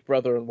and Big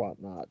Brother and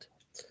whatnot.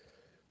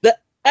 The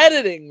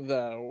editing,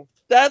 though,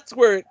 that's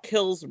where it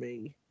kills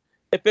me.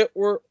 If it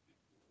were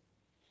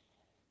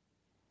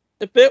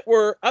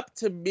up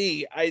to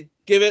me, I'd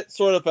give it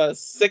sort of a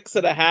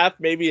 6.5,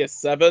 maybe a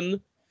 7.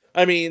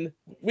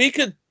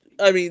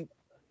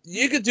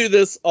 You could do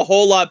this a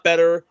whole lot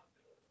better,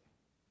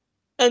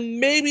 and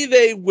maybe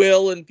they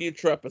will in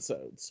future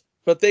episodes,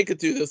 but they could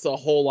do this a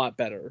whole lot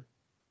better.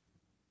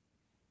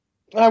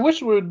 I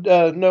wish we would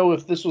know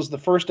if this was the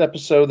first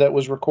episode that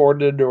was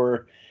recorded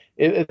or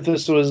if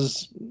this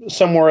was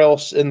somewhere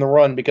else in the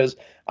run, because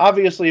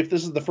obviously if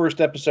this is the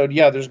first episode,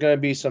 there's going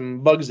to be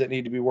some bugs that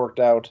need to be worked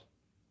out.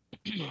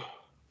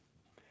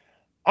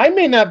 I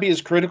may not be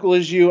as critical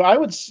as you. I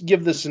would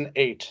give this an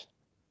 8.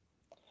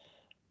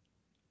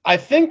 I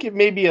think it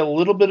may be a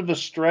little bit of a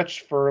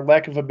stretch, for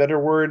lack of a better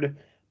word,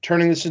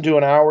 turning this into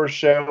an hour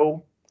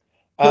show,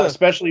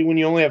 especially when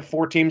you only have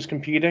 4 teams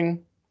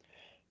competing.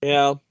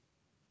 Yeah.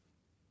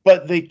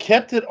 But they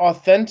kept it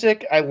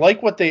authentic. I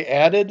like what they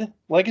added.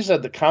 Like I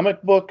said, the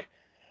comic book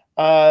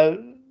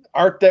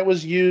art that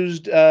was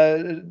used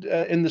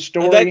in the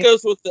story. And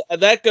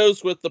that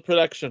goes with the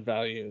production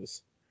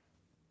values.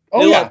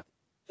 Oh,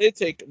 they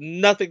take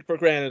nothing for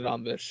granted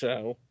on this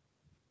show.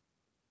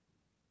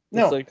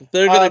 No, it's like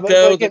they're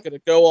gonna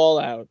go all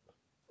out.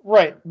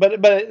 Right, but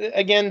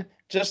again,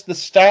 just the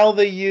style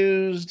they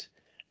used.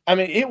 I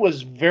mean, it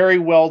was very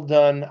well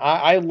done.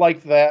 I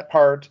liked that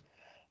part.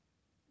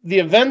 The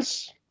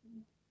events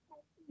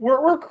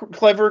were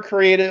clever,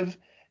 creative,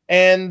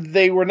 and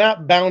they were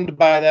not bound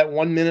by that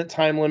 1-minute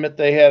time limit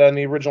they had on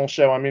the original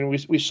show. I mean,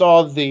 we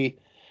saw the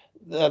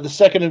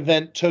second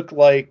event took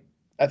like,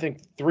 I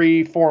think,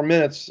 3-4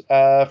 minutes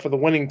for the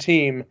winning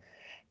team.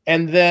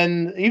 And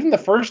then even the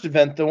first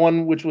event, the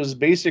one which was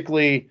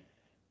basically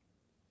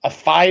a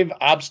 5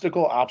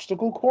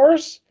 obstacle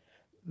course,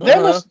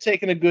 that must have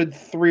taken a good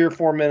 3 or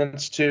 4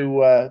 minutes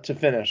to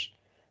finish.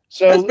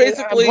 So it's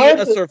basically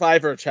a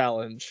Survivor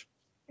challenge.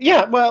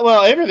 Yeah,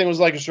 well, everything was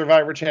like a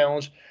Survivor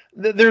challenge.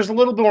 There's a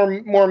little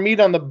bit more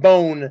meat on the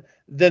bone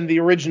than the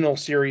original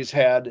series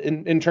had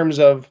in terms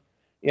of,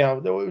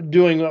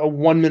 doing a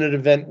 1-minute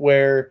event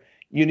where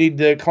you need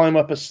to climb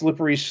up a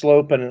slippery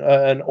slope and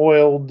an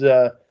oiled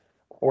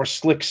or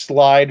slick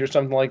slide or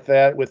something like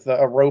that with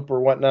a rope or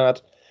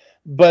whatnot.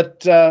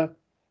 But the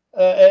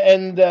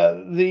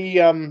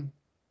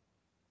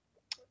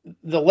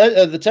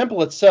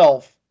temple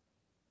itself,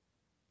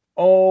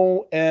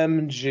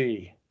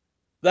 OMG.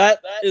 That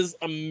is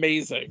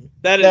amazing.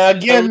 That is now,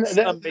 again,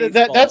 amazing.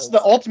 That's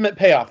the ultimate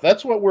payoff.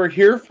 That's what we're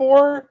here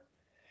for,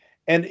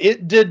 and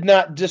it did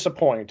not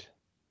disappoint.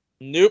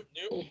 Nope.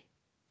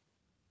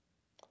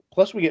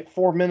 Plus, we get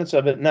 4 minutes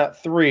of it,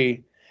 not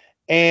 3.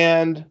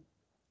 And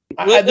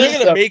they're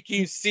going to make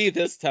you see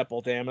this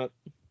temple, damn it.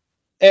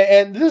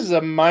 And this is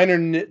a minor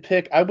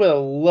nitpick. I would have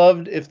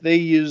loved if they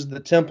used the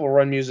temple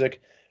run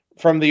music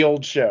from the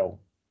old show.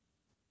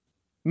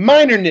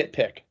 Minor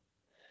nitpick.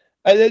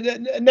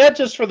 Not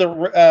just for the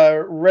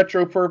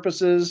retro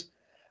purposes.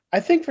 I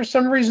think for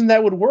some reason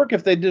that would work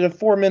if they did a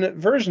 4-minute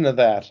version of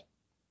that.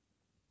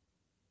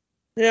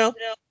 Yeah.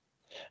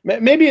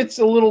 Maybe it's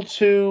a little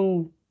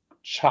too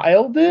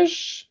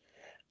childish.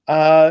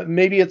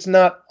 Maybe it's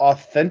not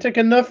authentic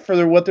enough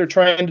for what they're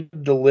trying to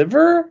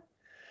deliver.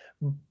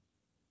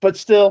 But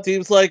still,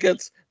 seems like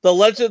it's the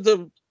Legends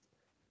of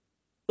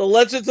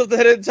the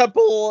Hidden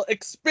Temple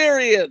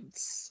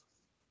experience.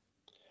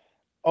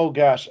 Oh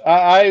gosh,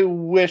 I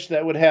wish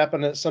that would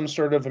happen at some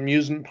sort of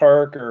amusement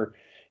park or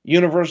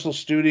Universal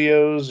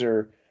Studios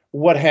or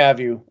what have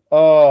you.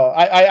 Oh,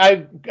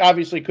 I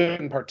obviously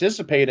couldn't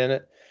participate in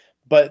it,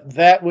 but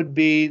that would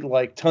be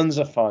like tons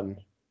of fun.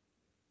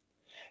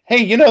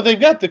 Hey, they've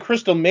got the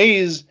Crystal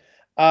Maze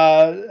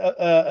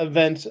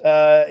event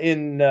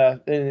in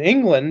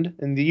England,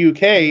 in the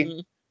UK.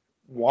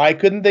 why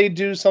couldn't they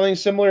do something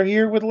similar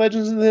here with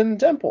Legends of the Hidden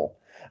Temple?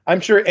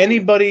 I'm sure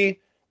anybody,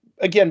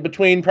 again,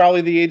 between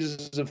probably the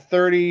ages of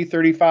 30,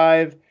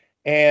 35,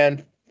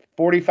 and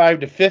 45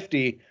 to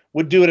 50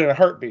 would do it in a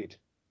heartbeat.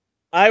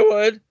 I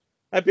would.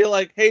 I'd be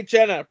like, hey,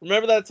 Jenna,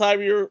 remember that time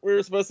we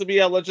were supposed to be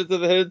on Legends of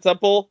the Hidden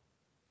Temple?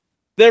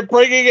 They're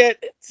bringing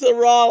it to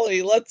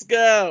Raleigh. Let's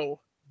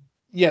go.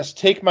 Yes,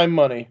 take my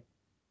money.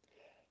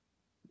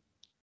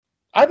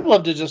 I'd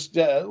love to just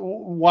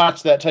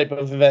watch that type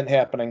of event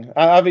happening.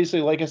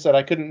 Obviously, like I said,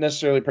 I couldn't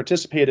necessarily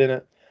participate in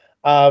it,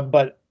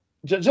 but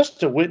just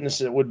to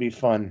witness it would be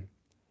fun.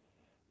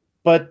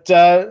 But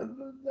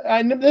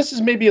I know this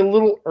is maybe a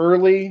little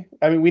early.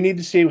 I mean, we need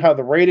to see how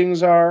the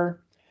ratings are.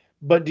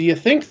 But do you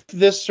think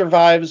this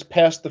survives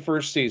past the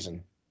first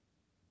season?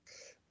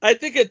 I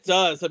think it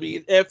does. I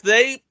mean, if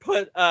they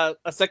put a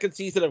second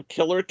season of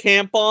Killer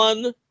Camp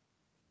on,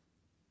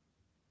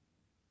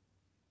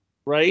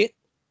 right?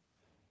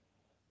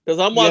 Because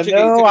I'm watching.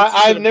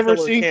 I've never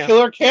seen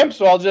Killer Camp,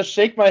 so I'll just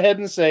shake my head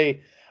and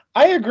say,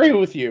 I agree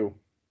with you.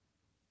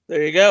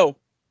 There you go.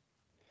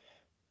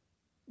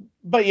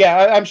 But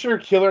yeah, I'm sure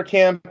Killer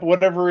Camp,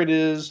 whatever it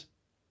is,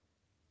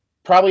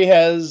 probably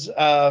has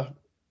a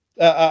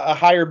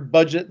higher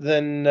budget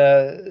than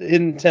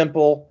Hidden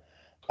Temple.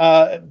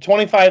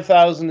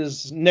 $25,000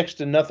 is next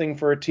to nothing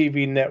for a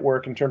TV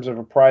network in terms of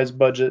a prize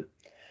budget.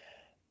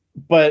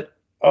 But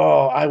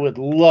I would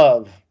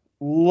love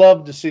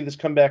to see this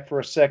come back for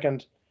a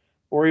second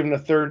or even a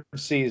third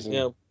season.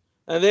 Yeah,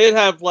 and they'd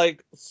have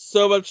like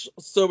so much.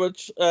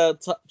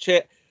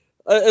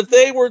 If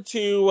they were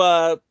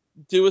to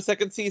do a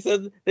second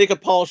season, they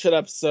could polish it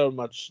up so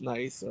much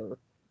nicer.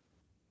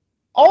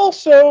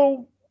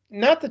 Also,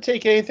 not to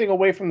take anything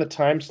away from the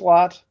time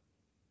slot,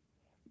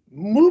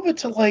 move it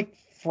to like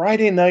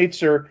Friday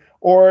nights or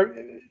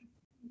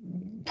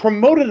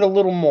promote it a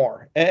little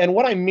more. And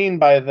what I mean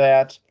by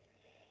that,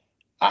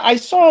 I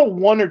saw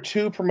one or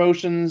two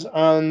promotions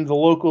on the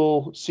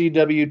local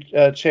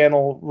CW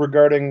channel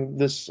regarding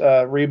this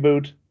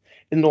reboot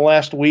in the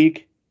last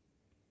week.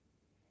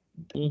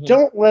 Mm-hmm.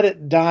 Don't let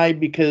it die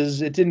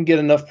because it didn't get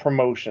enough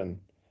promotion.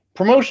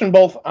 Promotion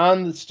both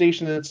on the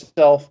station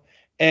itself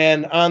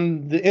and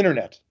on the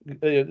internet.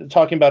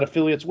 Talking about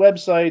affiliates'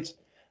 websites,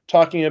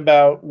 talking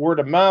about word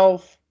of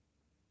mouth.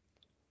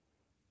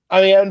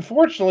 I mean,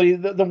 unfortunately,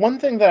 the one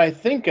thing that I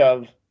think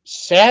of,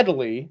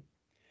 sadly,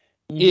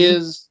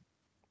 is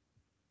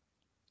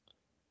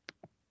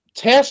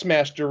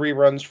Taskmaster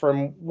reruns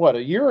from, what,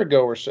 a year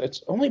ago or so.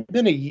 It's only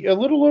been a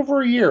little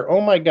over a year.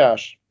 Oh, my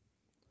gosh.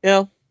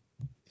 Yeah.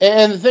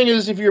 And the thing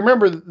is, if you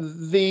remember,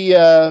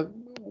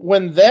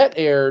 when that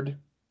aired,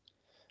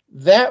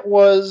 that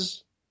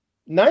was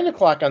 9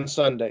 o'clock on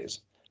Sundays.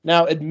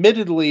 Now,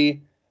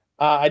 admittedly,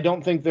 I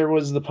don't think there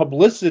was the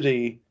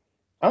publicity.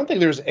 I don't think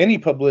there was any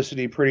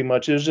publicity, pretty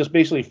much. It was just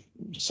basically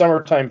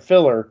summertime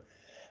filler.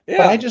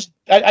 Yeah. But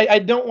I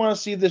don't want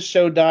to see this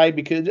show die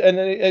because, and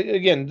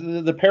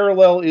again, the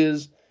parallel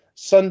is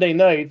Sunday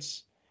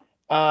nights.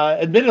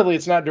 Admittedly,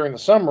 it's not during the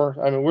summer.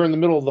 I mean, we're in the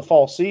middle of the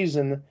fall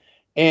season.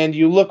 And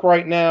you look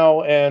right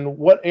now, and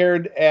what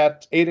aired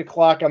at 8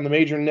 o'clock on the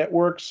major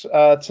networks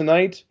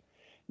tonight,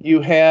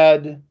 you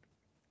had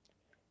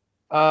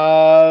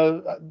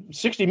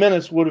 60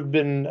 Minutes would have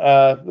been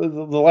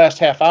the last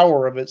half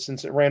hour of it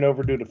since it ran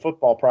over due to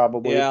football,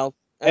 probably. Yeah,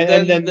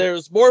 and then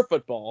there's more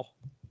football.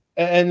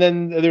 And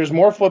then there's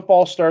more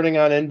football starting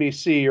on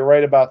NBC. You're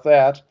right about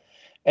that.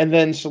 And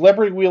then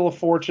Celebrity Wheel of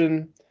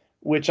Fortune,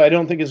 which I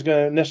don't think is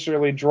going to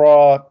necessarily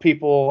draw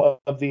people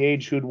of the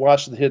age who'd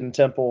watched the Hidden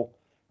Temple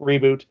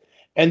reboot,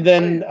 and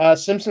then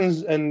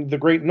Simpsons and The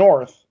Great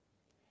North.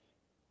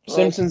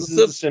 Simpsons is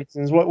The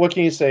Simpsons. What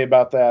can you say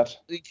about that?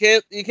 You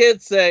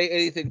can't say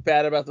anything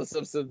bad about The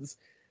Simpsons.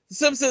 The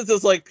Simpsons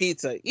is like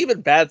pizza.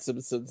 Even bad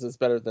Simpsons is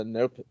better than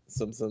no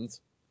Simpsons.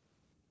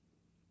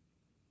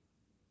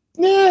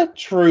 Yeah,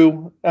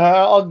 true.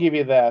 I'll give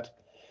you that.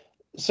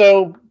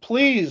 So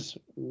please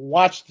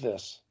watch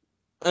this.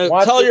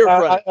 Tell your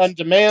friends on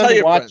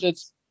demand. Watch it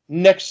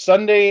next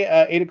Sunday,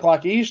 8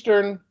 o'clock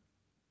Eastern.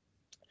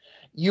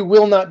 You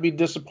will not be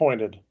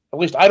disappointed. At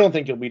least I don't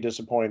think you'll be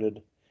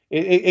disappointed.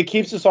 It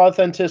keeps its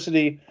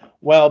authenticity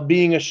while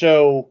being a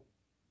show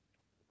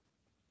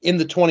in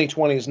the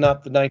 2020s,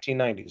 not the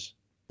 1990s.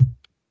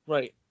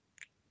 Right.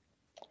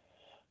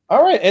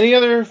 All right. Any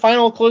other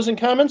final closing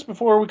comments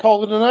before we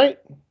call it a night?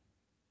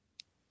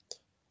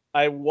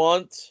 I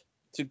want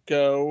to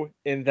go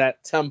in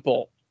that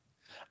temple.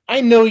 I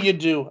know you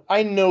do.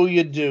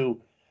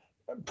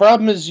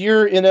 Problem is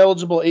you're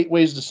ineligible 8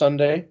 ways to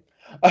Sunday.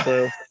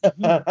 True.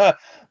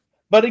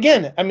 But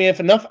again, I mean, if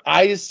enough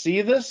eyes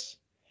see this,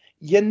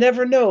 you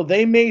never know.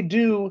 They may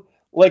do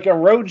like a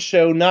road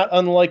show, not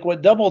unlike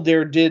what Double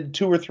Dare did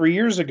 2 or 3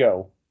 years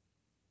ago.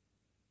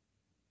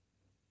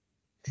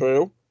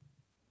 True.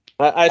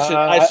 I should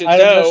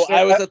know.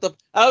 I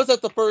was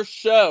at the first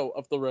show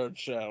of the road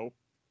show.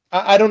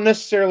 I don't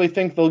necessarily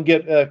think they'll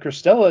get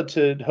Christella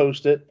to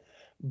host it,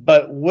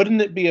 but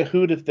wouldn't it be a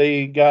hoot if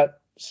they got,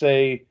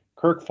 say,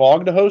 Kirk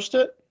Fogg to host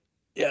it?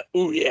 Yeah.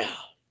 Ooh, yeah.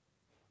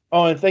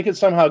 Oh, and if they could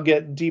somehow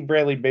get D.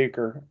 Bradley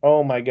Baker,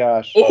 oh my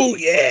gosh. Oh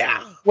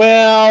yeah.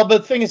 Well, the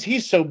thing is,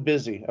 he's so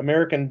busy.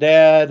 American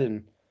Dad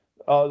and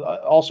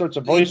all sorts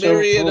of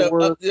voiceover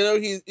work.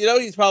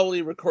 He's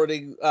probably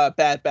recording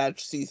Bad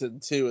Batch season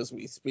 2 as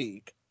we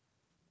speak.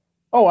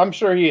 Oh, I'm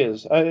sure he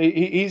is.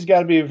 He's got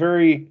to be a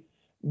very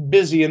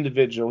busy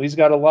individual. He's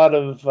got a lot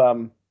of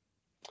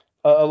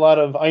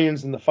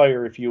irons in the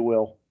fire, if you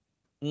will.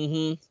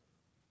 Mm-hmm.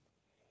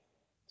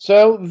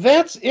 So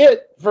that's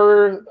it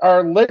for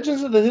our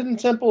Legends of the Hidden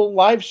Temple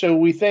live show.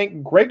 We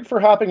thank Greg for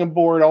hopping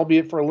aboard,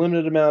 albeit for a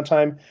limited amount of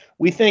time.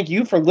 We thank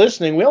you for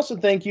listening. We also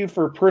thank you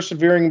for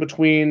persevering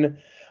between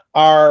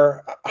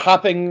our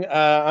hopping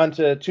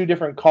onto 2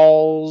 different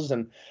calls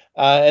and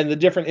the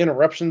different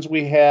interruptions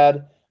we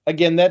had.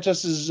 Again, that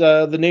just is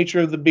the nature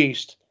of the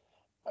beast.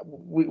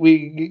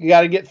 We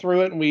got to get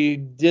through it, and we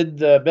did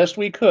the best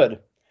we could.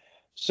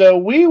 So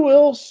we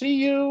will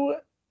see you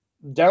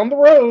down the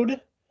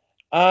road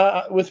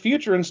with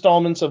future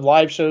installments of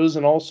live shows,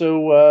 and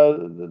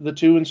also the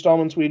 2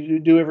 installments we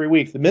do every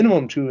week, the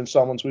minimum 2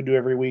 installments we do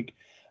every week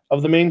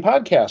of the main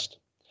podcast.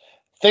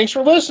 Thanks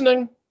for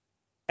listening.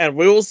 And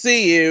we will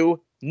see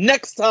you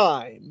next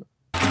time.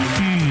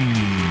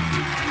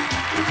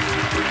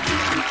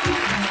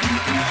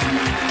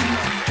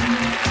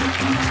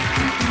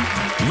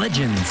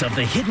 Legends of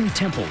the Hidden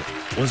Temple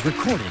was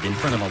recorded in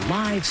front of a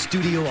live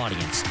studio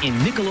audience in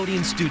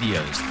Nickelodeon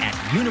Studios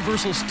at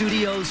Universal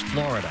Studios,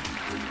 Florida.